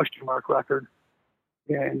Enough ? record.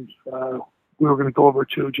 And we were going to go over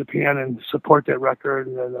to Japan and support that record.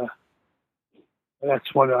 And then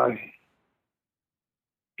that's when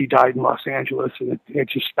he died in Los Angeles, and it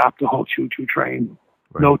just stopped the whole choo-choo train.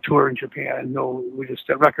 Right. No tour in Japan. We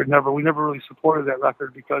never really supported that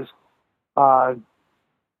record because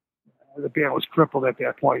the band was crippled at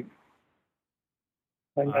that point.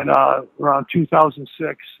 And then around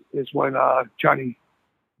 2006 is when Johnny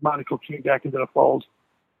Monaco came back into the fold,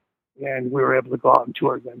 and we were able to go out and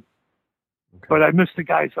tour again. Okay. But I miss the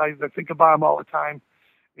guys. I think about them all the time,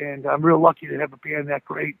 and I'm real lucky to have a band that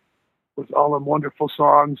great with all them wonderful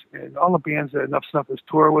songs and all the bands that Enough's Enough has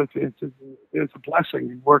toured with. It's a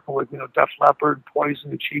blessing working with Def Leppard,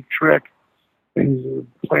 Poison, and Cheap Trick, and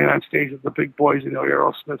playing on stage with the big boys,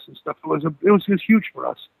 Aerosmith and stuff. It was just huge for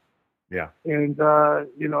us. Yeah. And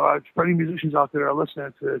for any musicians out there are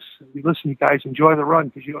listening to this, you listen, you guys, enjoy the run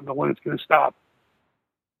because you don't know when it's going to stop.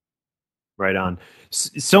 Right on.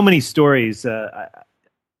 So many stories. I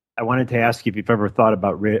wanted to ask you if you've ever thought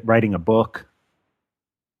about writing a book.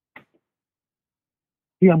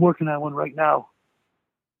 Yeah, I'm working on one right now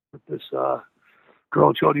with this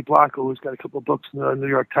girl, Jody Blanco, who's got a couple of books in the New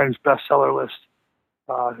York Times bestseller list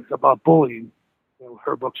about bullying.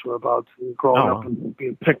 Her books were about growing up and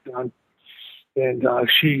being picked on. And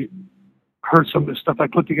she heard some of the stuff I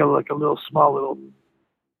put together, like a small little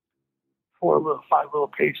 5 little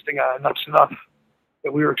page thing on Enough's Enough.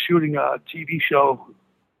 And we were shooting a TV show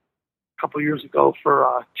a couple of years ago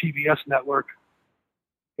for TBS Network.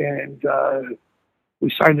 And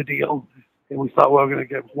we signed the deal, and we thought we were going to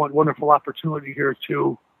get one wonderful opportunity here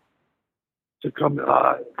to come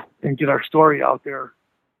and get our story out there.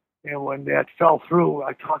 And when that fell through,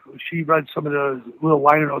 she read some of the little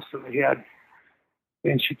liner notes that we had,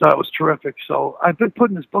 and she thought it was terrific. So I've been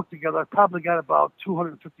putting this book together. I've probably got about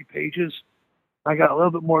 250 pages. I got a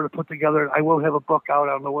little bit more to put together. I will have a book out.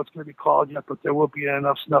 I don't know what's going to be called yet, but there will be an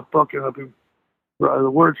Enough's Enough book, and it'll be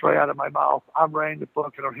the words right out of my mouth. I'm writing the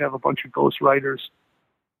book, and I'll have a bunch of ghost writers,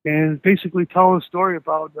 and basically telling a story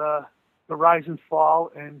about the rise and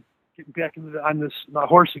fall and getting back on this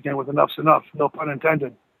horse again with Enough's Enough. No pun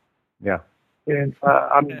intended. Yeah. And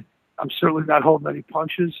I'm certainly not holding any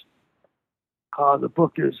punches. The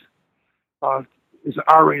book is an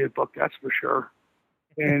R-rated book, that's for sure.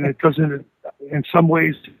 And it doesn't, in some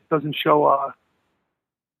ways, it doesn't show,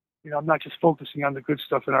 I'm not just focusing on the good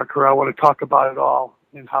stuff in our career. I want to talk about it all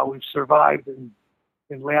and how we've survived and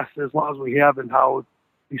lasted as long as we have, and how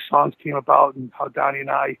these songs came about, and how Donnie and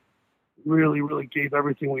I really, really gave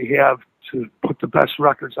everything we have to put the best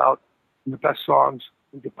records out and the best songs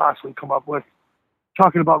we could possibly come up with.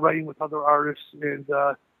 Talking about writing with other artists and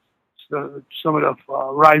some of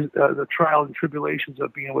the trials and tribulations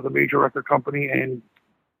of being with a major record company and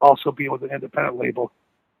also being with an independent label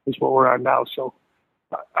is what we're on now. So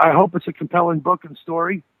I hope it's a compelling book and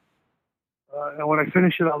story. And when I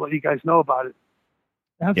finish it, I'll let you guys know about it.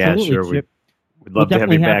 Absolutely, yeah, sure. Chip. We'd love to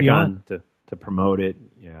have you definitely back on to promote it.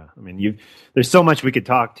 Yeah, I mean, there's so much we could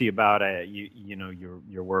talk to you about.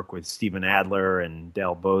 Your work with Steven Adler and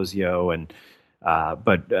Del Bozio, and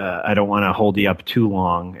but I don't want to hold you up too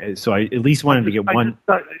long. So I at least wanted to get one.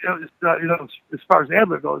 As far as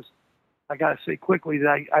Adler goes, I got to say quickly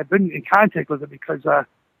that I've been in contact with him because a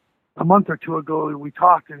month or two ago we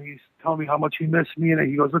talked, and he's telling me how much he missed me, and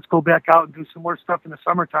he goes, "Let's go back out and do some more stuff in the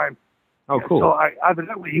summertime." Oh, cool. So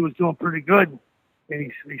evidently he was doing pretty good, and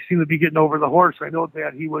he seemed to be getting over the horse. I know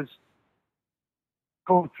that he was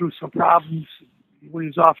going through some problems when he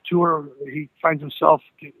was off tour. He finds himself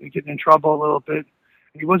getting in trouble a little bit.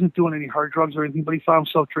 He wasn't doing any hard drugs or anything, but he found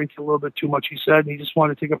himself drinking a little bit too much, he said, and he just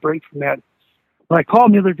wanted to take a break from that. But I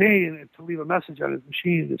called him the other day to leave a message on his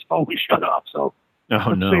machine, and his phone was shut off. So let's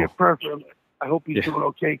say a prayer for him. I hope he's doing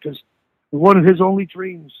okay, because one of his only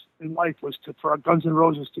dreams in life was for Guns N'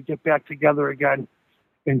 Roses to get back together again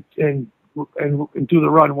and do the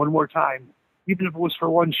run one more time, even if it was for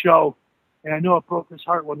one show. And I know it broke his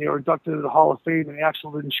heart when they were inducted into the Hall of Fame and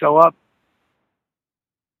Axl didn't show up.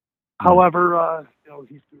 However,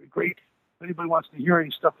 he's great. If anybody wants to hear any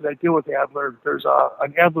stuff that I did with Adler, there's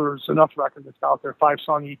an Adler's Enough record that's out there,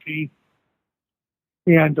 5-song EP.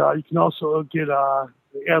 And you can also get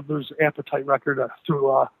Adler's Appetite record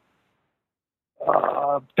through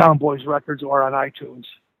Down Boys Records or on iTunes.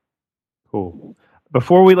 Cool.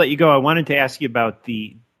 Before we let you go, I wanted to ask you about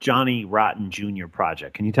the Johnny Rotten Jr.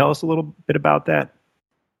 project. Can you tell us a little bit about that?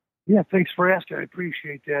 Yeah, thanks for asking. I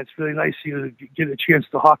appreciate that. It's really nice of you to get a chance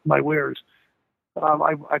to hawk my wares.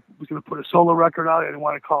 I was going to put a solo record out. I didn't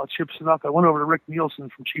want to call it Chips Enough. I went over to Rick Nielsen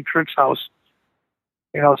from Cheap Trick's house,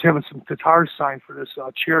 and I was having some guitars signed for this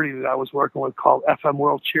charity that I was working with called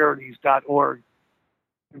fmworldcharities.org.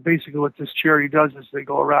 And basically what this charity does is they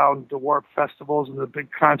go around the Warp festivals and the big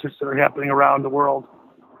concerts that are happening around the world.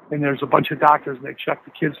 And there's a bunch of doctors, and they check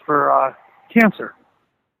the kids for cancer.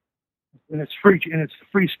 And it's free, and it's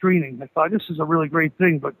free screening. I thought this is a really great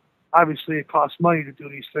thing, but obviously it costs money to do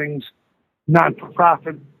these things,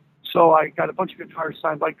 non-for-profit. So I got a bunch of guitars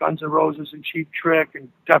signed by Guns N' Roses and Cheap Trick and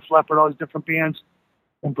Def Leppard, all these different bands,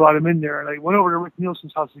 and brought them in there. And I went over to Rick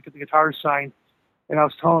Nielsen's house to get the guitars signed, and I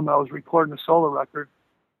was telling him I was recording a solo record,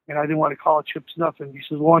 and I didn't want to call it Chips Enough. And he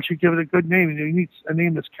says, "Well, why don't you give it a good name? And you need a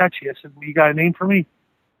name that's catchy." I said, "Well, you got a name for me?"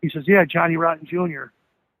 He says, "Yeah, Johnny Rotten Jr."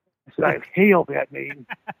 I said, "I hail that name.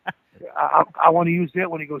 I want to use that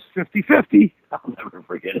when he goes 50-50. I'll never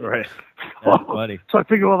forget it." Right. That's funny. So I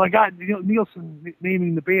figured, well, I got Nielsen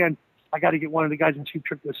naming the band. I got to get one of the guys in Cheap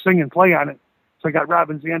Trick to sing and play on it. So I got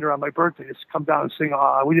Robin Zander on my birthday to come down and sing.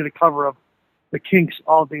 We did a cover of the Kinks,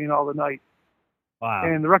 All Day and All the Night. Wow.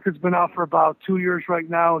 And the record's been out for about 2 years right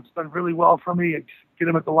now. It's done really well for me. I get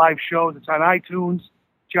them at the live shows. It's on iTunes,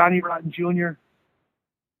 Johnny Rotten Jr.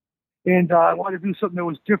 And I wanted to do something that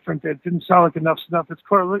was different, that didn't sound like Enough's Enough. It's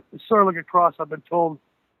sort of like a cross, I've been told,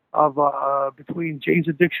 of between Jane's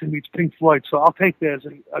Addiction meets Pink Floyd. So I'll take that as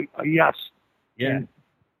a yes. Yeah. And,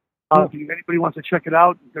 if anybody wants to check it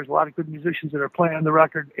out, there's a lot of good musicians that are playing on the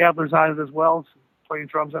record. Adler's on it as well, playing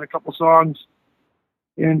drums on a couple songs.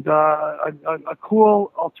 and a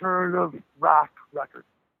cool alternative rock record.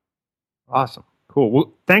 Awesome. Cool.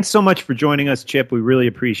 Well, thanks so much for joining us, Chip. We really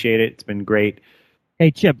appreciate it. It's been great.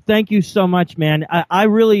 Hey, Chip, thank you so much, man. I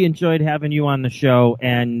really enjoyed having you on the show,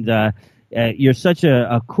 and you're such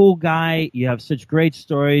a cool guy. You have such great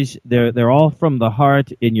stories. They're all from the heart,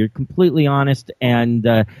 and you're completely honest.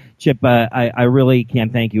 And Chip, I really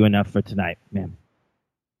can't thank you enough for tonight, man.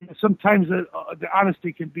 Sometimes the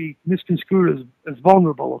honesty can be misconstrued as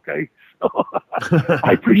vulnerable, okay?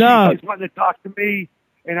 I appreciate you guys wanting to talk to me,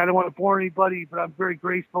 and I don't want to bore anybody, but I'm very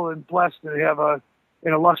grateful and blessed to have an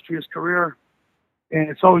illustrious career. And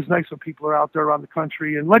it's always nice when people are out there around the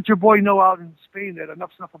country. And let your boy know out in Spain that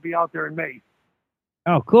enough stuff will be out there in May.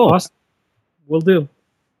 Oh, cool. Awesome. Will do.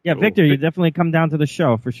 Yeah, Cool. Victor, you definitely come down to the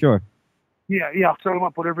show for sure. Yeah, I'll set him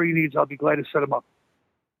up. Whatever he needs, I'll be glad to set him up.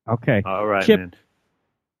 Okay. All right, Chip. man.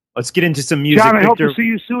 Let's get into some music. John, I hope Victor. to see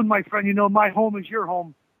you soon, my friend. You know, my home is your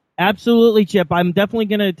home. Absolutely, Chip. I'm definitely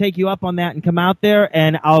going to take you up on that and come out there,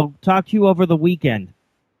 and I'll talk to you over the weekend.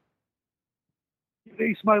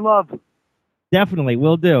 Ace, my love. Definitely,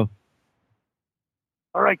 will do.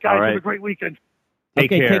 All right, guys. All right. Have a great weekend. Take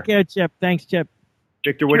Okay, care. take care, Chip. Thanks, Chip.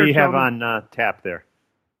 Victor, what do Cheers, you have gentlemen. on tap there?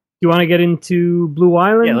 You want to get into Blue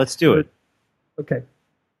Island? Yeah, let's do it. Okay.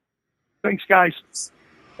 Thanks, guys.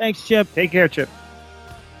 Thanks, Chip. Take care, Chip.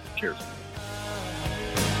 Cheers.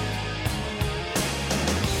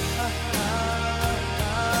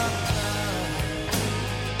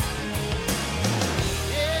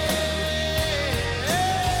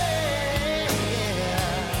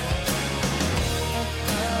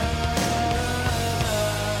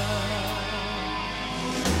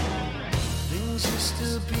 Things used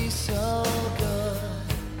to be so good.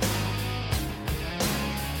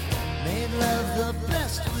 Made love the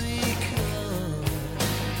best we could.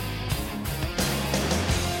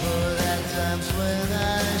 But at times when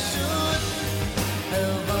I should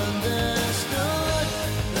have understood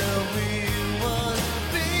that we would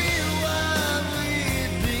be what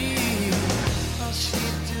we'd be, all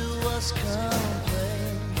she'd do was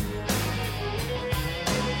complain.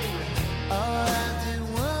 All I did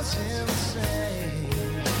was insane.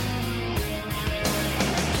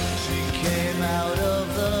 She came out of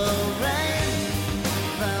the rain,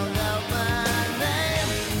 found out my name.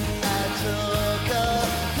 I took a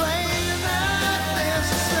plane, nothing's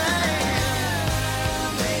the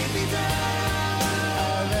same. Baby down, I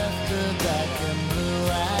left her back in Blue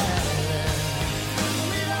Island.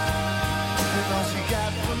 And all she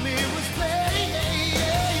got from me was pain.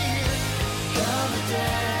 Come a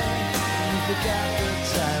day, we forgot the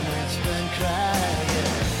time we'd spent crying.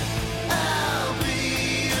 I'll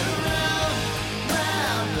be around,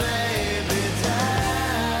 my baby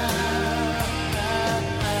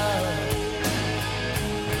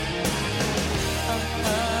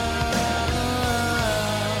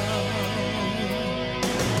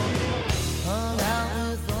Hung out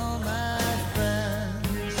with all my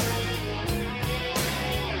friends.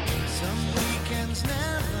 Some weekends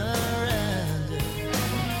never ended.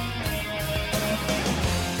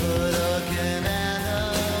 But again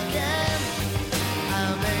and again, I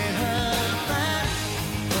made her fight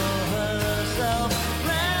for herself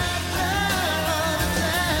rather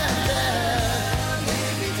unattended.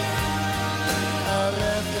 Baby down, I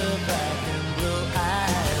left her back in Blue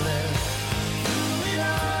Island.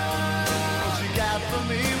 All she got from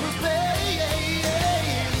me was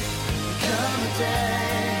pain. Come a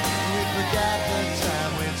day, we forgot the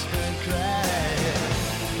time we'd spent crying.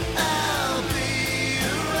 I'll be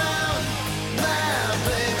around, my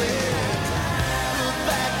baby. Look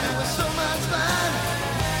back, it was so much fun.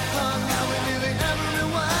 Hung out with nearly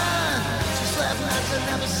everyone. She slept nights and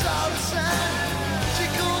never saw the sun. She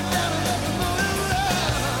cooled down and let the moon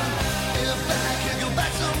run. If I could go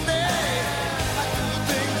back someday, I'd do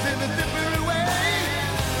things in a different way.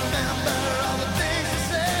 Remember all the things you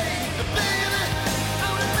say, baby. I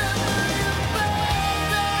remember you,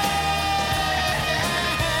 baby.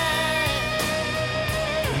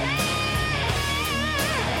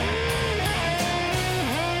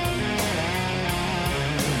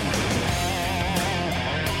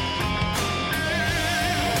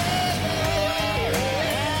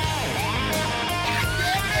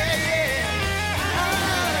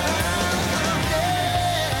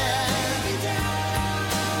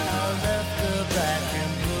 I left her back in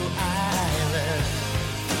Blue Island.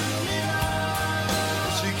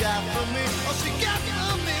 All she got from me, all she got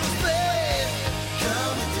from me was pain.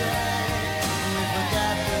 Come a day, we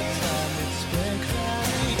forgot the time we'd spent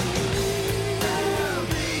crying. I'll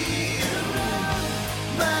be around,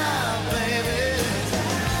 my baby.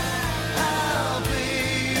 I'll be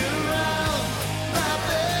around, my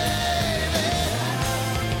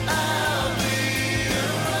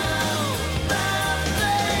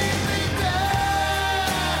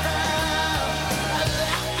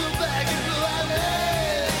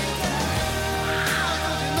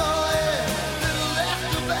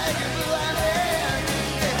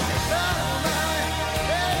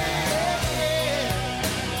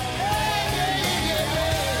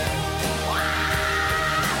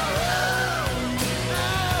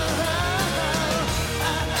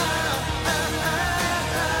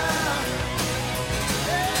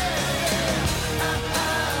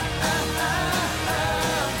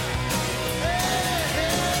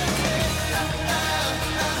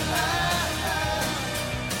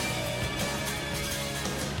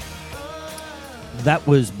That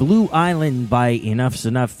was Blue Island by Enough's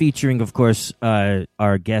Enough, featuring, of course,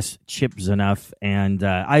 our guest Chip Z'Nuff. And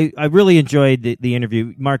I really enjoyed the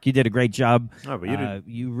interview. Mark, you did a great job. Oh, but you did.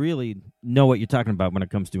 You really know what you're talking about when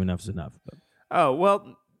it comes to Enough's Enough. Oh,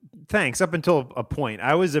 well, thanks. Up until a point,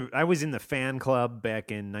 I was in the fan club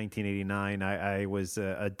back in 1989. I was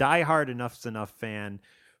a diehard Enough's Enough fan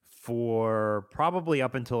for probably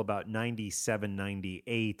up until about 97,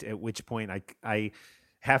 98, at which point I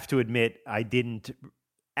have to admit I didn't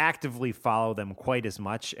actively follow them quite as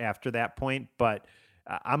much after that point, but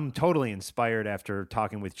I'm totally inspired after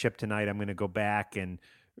talking with Chip tonight. I'm going to go back and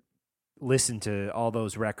listen to all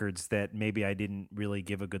those records that maybe I didn't really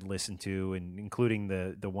give a good listen to, and including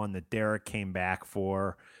the one that Derek came back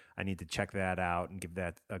for. I need to check that out and give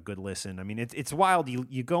that a good listen. I mean, it's wild.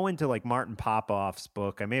 You go into like Martin Popoff's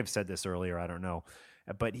book. I may have said this earlier. I don't know.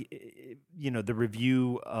 But, the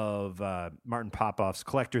review of Martin Popoff's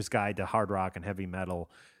Collector's Guide to Hard Rock and Heavy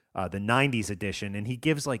Metal, the 90s edition, and he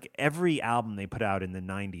gives like every album they put out in the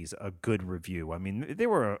 90s a good review. I mean, they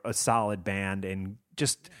were a solid band and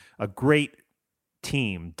just a great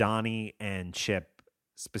team, Donnie and Chip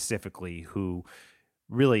specifically, who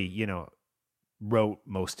really, wrote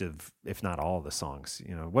most of, if not all, the songs.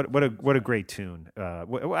 What a great tune.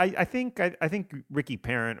 I think Ricky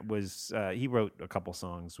Parent was he wrote a couple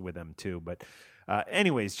songs with them too. But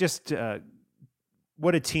anyways, just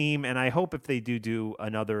what a team. And I hope if they do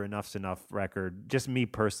another Enough's Enough record, just me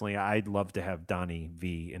personally, I'd love to have Donnie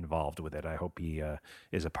V involved with it. I hope he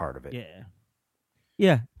is a part of it.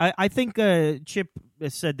 Yeah, I think Chip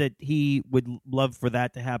said that he would love for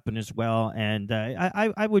that to happen as well, and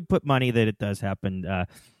I would put money that it does happen.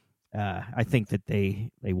 I think that they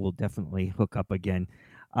will definitely hook up again.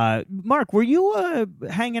 Mark, were you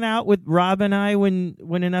hanging out with Rob and I when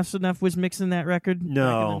Enough's Enough was mixing that record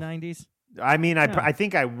No. back in the 90s? I mean, I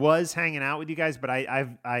think I was hanging out with you guys, but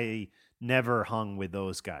I never hung with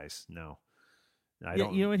those guys. No, I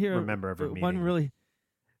don't remember ever meeting. One really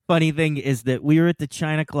funny thing is that we were at the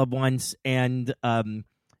China Club once, and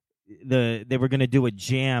they were going to do a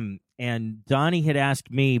jam, and Donnie had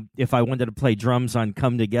asked me if I wanted to play drums on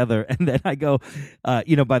 "Come Together," and then I go, by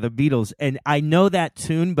the Beatles, and I know that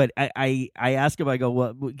tune, but I ask him, I go,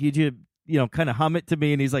 well, could you kind of hum it to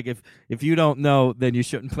me? And he's like, if you don't know, then you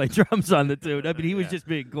shouldn't play drums on the tune. I mean, he was just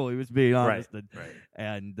being cool. He was being honest,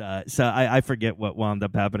 and so I forget what wound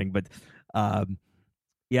up happening, but.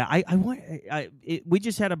 Yeah, we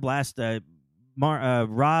just had a blast.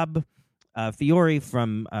 Rob Fiore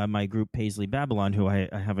from my group Paisley Babylon, who I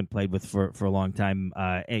haven't played with for a long time,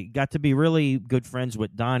 got to be really good friends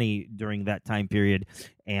with Donnie during that time period,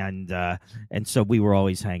 and so we were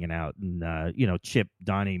always hanging out, and Chip,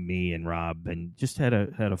 Donnie, me, and Rob, and just had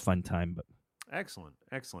a fun time. But excellent,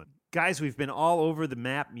 guys, we've been all over the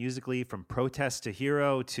map musically, from Protest to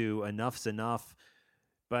Hero to Enough's Enough.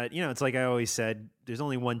 But, it's like I always said, there's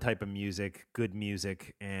only one type of music, good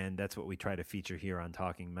music, and that's what we try to feature here on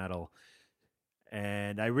Talking Metal.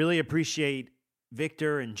 And I really appreciate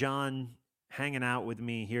Victor and John hanging out with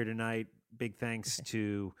me here tonight. Big thanks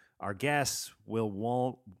to our guests, Will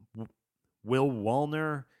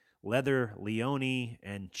Wallner, Leather Leone,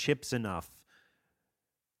 and Chip Z'Nuff.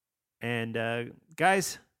 And,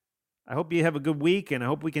 guys, I hope you have a good week, and I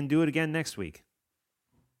hope we can do it again next week.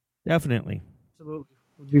 Definitely. Absolutely.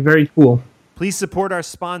 It would be very cool. Please support our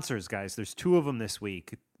sponsors, guys. There's 2 of them this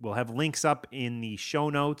week. We'll have links up in the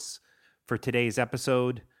show notes for today's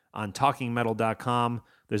episode on talkingmetal.com.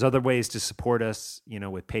 There's other ways to support us,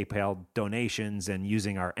 with PayPal donations and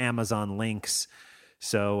using our Amazon links.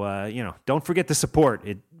 So, don't forget to support.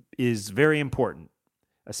 It is very important,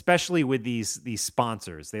 especially with these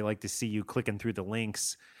sponsors. They like to see you clicking through the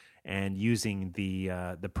links and using the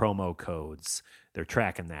promo codes. They're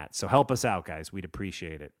tracking that. So help us out, guys. We'd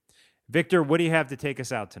appreciate it. Victor, what do you have to take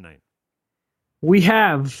us out tonight? We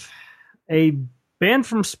have a band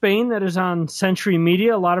from Spain that is on Century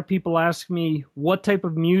Media. A lot of people ask me what type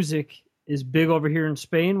of music is big over here in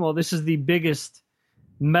Spain. Well, this is the biggest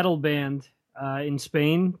metal band in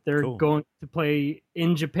Spain. They're going to play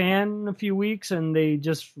in Japan in a few weeks, and they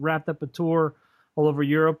just wrapped up a tour all over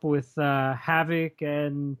Europe with Havoc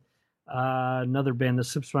and another band that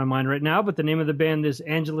slips my mind right now, but the name of the band is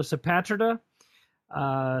Angelus Apatrida.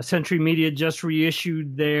 Century Media just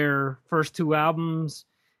reissued their first 2 albums,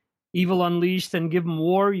 Evil Unleashed and Give 'Em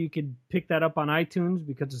War. You could pick that up on iTunes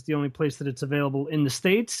because it's the only place that it's available in the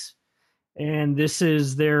States. And this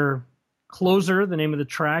is their closer. The name of the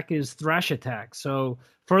track is Thrash Attack. So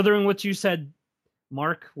furthering what you said,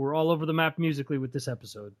 Mark, we're all over the map musically with this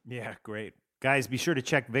episode. Yeah, great. Guys, be sure to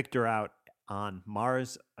check Victor out on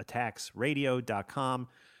MarsAttacksRadio.com.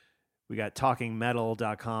 We got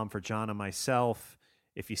talkingmetal.com for John and myself.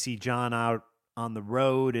 If you see John out on the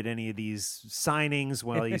road at any of these signings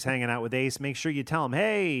while he's hanging out with Ace, make sure you tell him,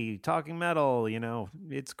 hey, Talking Metal,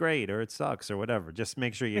 it's great or it sucks or whatever. Just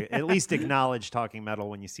make sure you at least acknowledge Talking Metal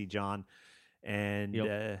when you see John.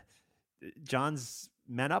 And John's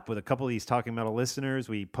met up with a couple of these Talking Metal listeners.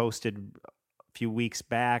 We posted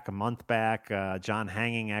a month back, John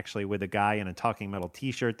hanging actually with a guy in a Talking Metal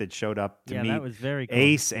T-shirt that showed up to meet that was very cool.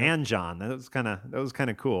 Ace and John. That was kind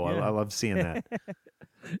of cool. Yeah. I love seeing that.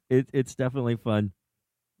 It's definitely fun.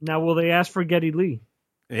 Now, will they ask for Geddy Lee?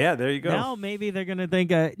 Yeah, there you go. Now maybe they're gonna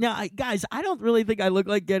think. Guys, I don't really think I look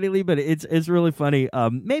like Geddy Lee, but it's really funny.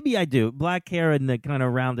 Maybe I do. Black hair and the kind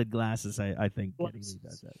of rounded glasses. I think Geddy Lee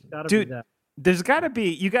does that. Gotta Dude, be that. There's got to be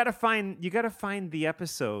you got to find the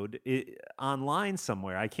episode online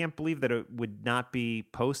somewhere. I can't believe that it would not be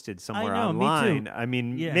posted somewhere I know, online. me too. I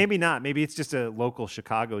mean, Yeah. maybe not. Maybe it's just a local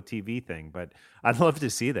Chicago TV thing, but I'd love to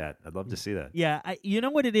see that. Yeah, you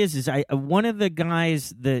know what it is one of the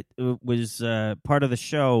guys that was part of the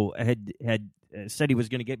show had said he was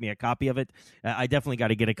going to get me a copy of it. I definitely got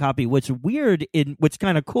to get a copy. What's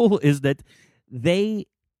kind of cool is that they.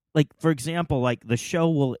 Like, for example, like the show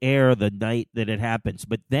will air the night that it happens,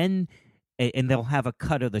 but then, and they'll have a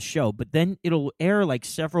cut of the show, but then it'll air like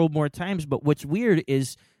several more times. But what's weird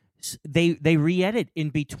is they re-edit in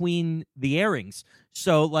between the airings.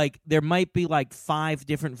 So like there might be like 5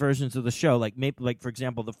 different versions of the show. Like maybe for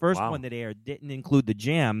example, the first one that aired didn't include the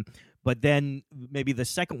jam, but then maybe the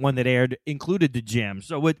second one that aired included the jam.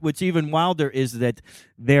 So what's even wilder is that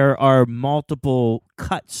there are multiple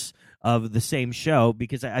cuts of the same show,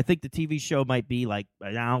 because I think the TV show might be like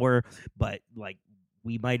an hour, but like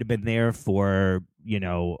we might have been there for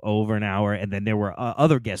over an hour, and then there were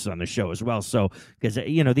other guests on the show as well. So because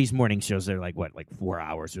these morning shows are like 4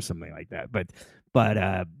 hours or something like that.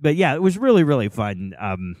 But yeah, it was really, really fun.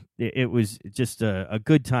 It was just a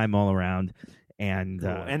good time all around. And cool.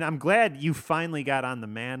 And I'm glad you finally got on the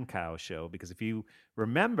Man Cow show, because if you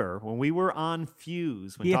remember when we were on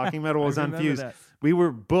Fuse, when Talking Metal was on Fuse, we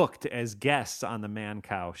were booked as guests on the Man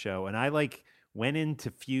Cow show, and I went into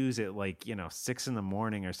Fuse at 6 a.m.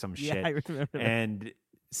 or some shit, I remember that. and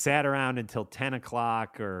sat around until 10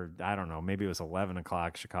 o'clock, or I don't know, maybe it was 11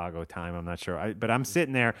 o'clock Chicago time. I'm not sure. But I'm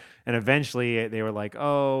sitting there, and eventually they were like,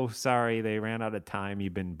 "Oh, sorry, they ran out of time.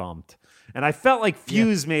 You've been bumped." And I felt like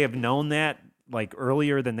Fuse may have known that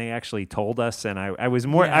earlier than they actually told us, and I was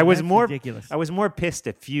more ridiculous. I was more pissed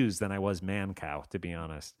at Fuse than I was Man Cow, to be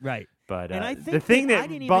honest. Right. But And I the think thing that I that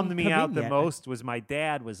didn't bummed even me come out in the yet. most was my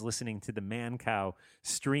dad was listening to the Man Cow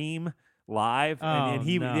stream live, and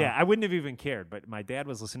he no. I wouldn't have even cared, but my dad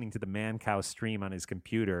was listening to the Man Cow stream on his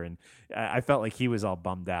computer, and I felt like he was all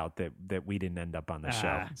bummed out that we didn't end up on the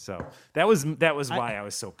show. So that was why I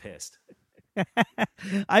was so pissed.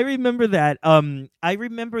 I remember that.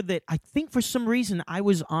 I think for some reason I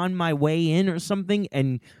was on my way in or something,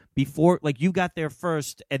 and before, you got there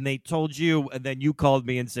first, and they told you, and then you called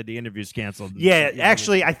me and said the interview's canceled. Yeah,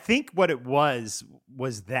 actually, I think what it was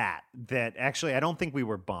that actually I don't think we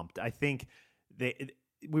were bumped. I think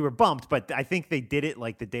we were bumped, but I think they did it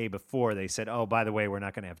the day before. They said, "Oh, by the way, we're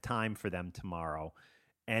not going to have time for them tomorrow,"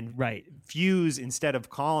 and Fuse, instead of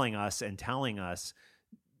calling us and telling us,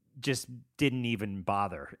 just didn't even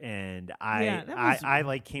bother. And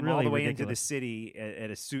I came really all the way ridiculous. into the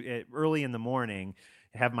city at early in the morning,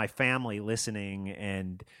 have my family listening,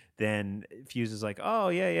 and then Fuse is like, "Oh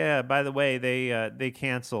yeah, by the way, they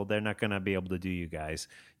canceled. They're not going to be able to do you guys."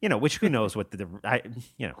 Which who knows what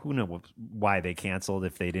who knows why they canceled,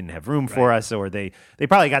 if they didn't have room for us, or they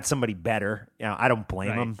probably got somebody better. I don't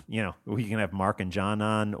blame them. We can have Mark and John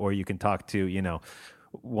on, or you can talk to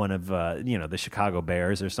one of the Chicago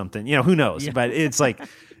Bears or something. Who knows? Yeah. But it's like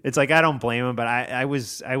I don't blame him. But I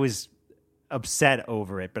was upset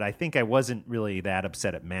over it. But I think I wasn't really that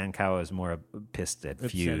upset at Man Cow. I was more pissed at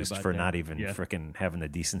Fused for not even freaking having the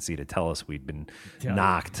decency to tell us we'd been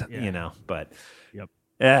knocked. But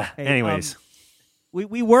anyways.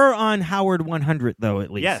 We were on Howard 100 though,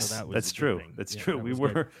 at least. Yes, so that's true. That's true.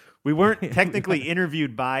 We weren't technically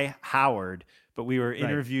interviewed by Howard, but we were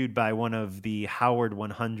interviewed by one of the Howard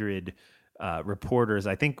 100 reporters.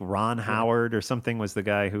 I think Ron Howard or something was the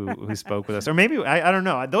guy who spoke with us. Or maybe, I don't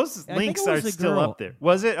know. Those links are still up there.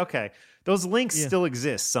 Was it? Okay. Those links still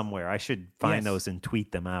exist somewhere. I should find those and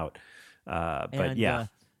tweet them out.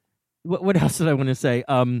 What else did I want to say?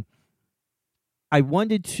 I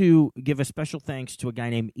wanted to give a special thanks to a guy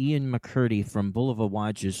named Ian McCurdy from Boulevard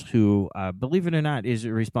Watches, who, believe it or not, is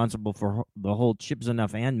responsible for the whole Chips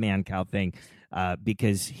Enough and Man Cow thing,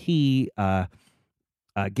 because he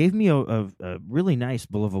gave me a really nice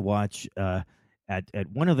Bulova watch at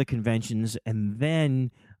one of the conventions, and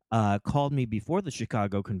then called me before the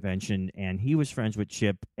Chicago convention, and he was friends with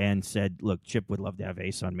Chip and said, look, Chip would love to have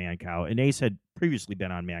Ace on Mancow, and Ace had previously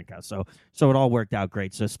been on Mancow, so it all worked out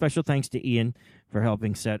great. So special thanks to Ian for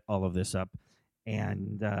helping set all of this up,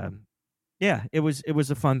 and yeah, it was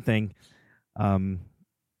a fun thing.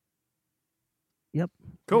 Yep.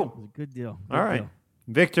 Cool. It was a good deal. All right,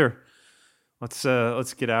 Victor, let's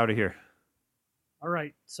get out of here. All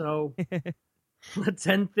right, so let's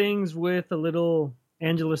end things with a little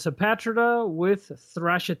Angela Sapatrida with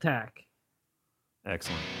Thrash Attack.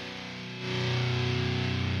 Excellent.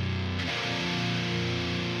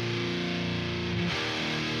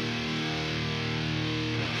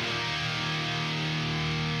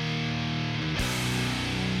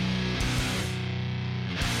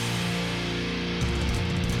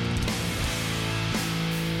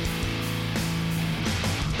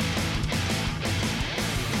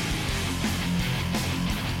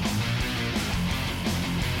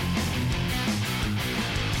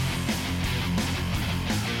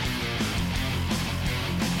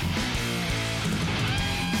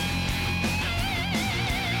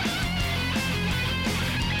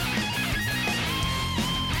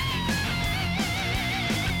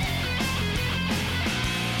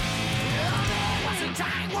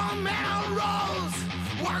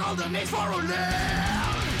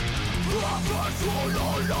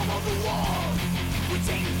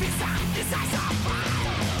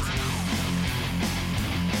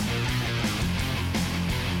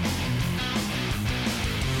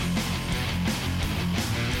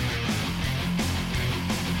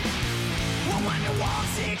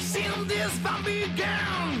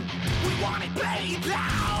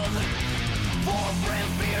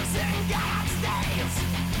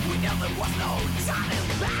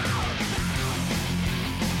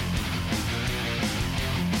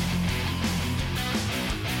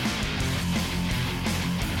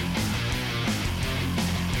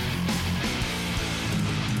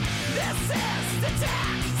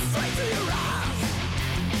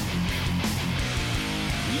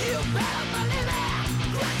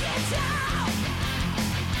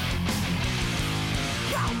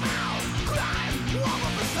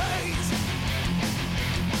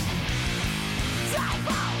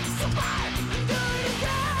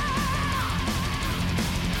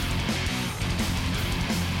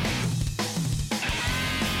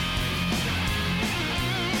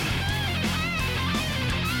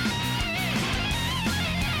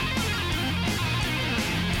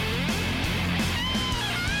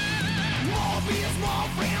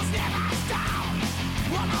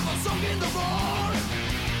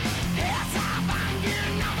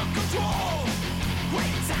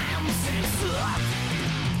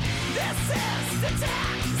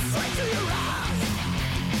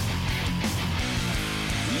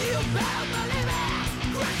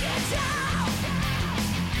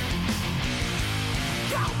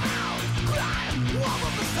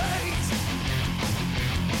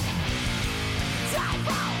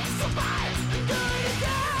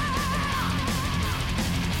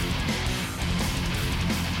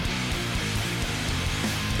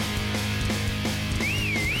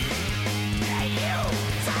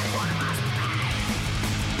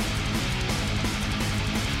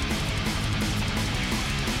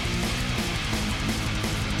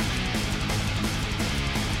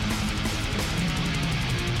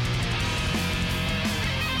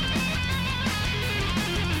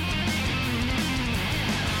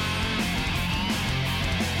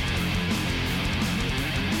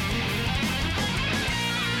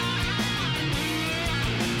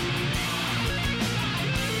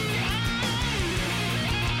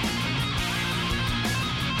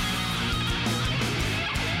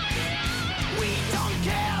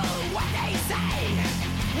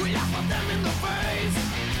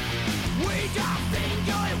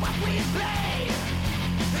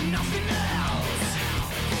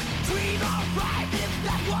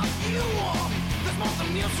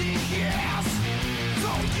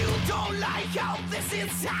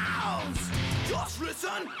 Just listen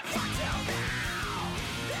until now.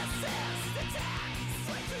 This is the time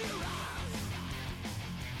straight to your eyes.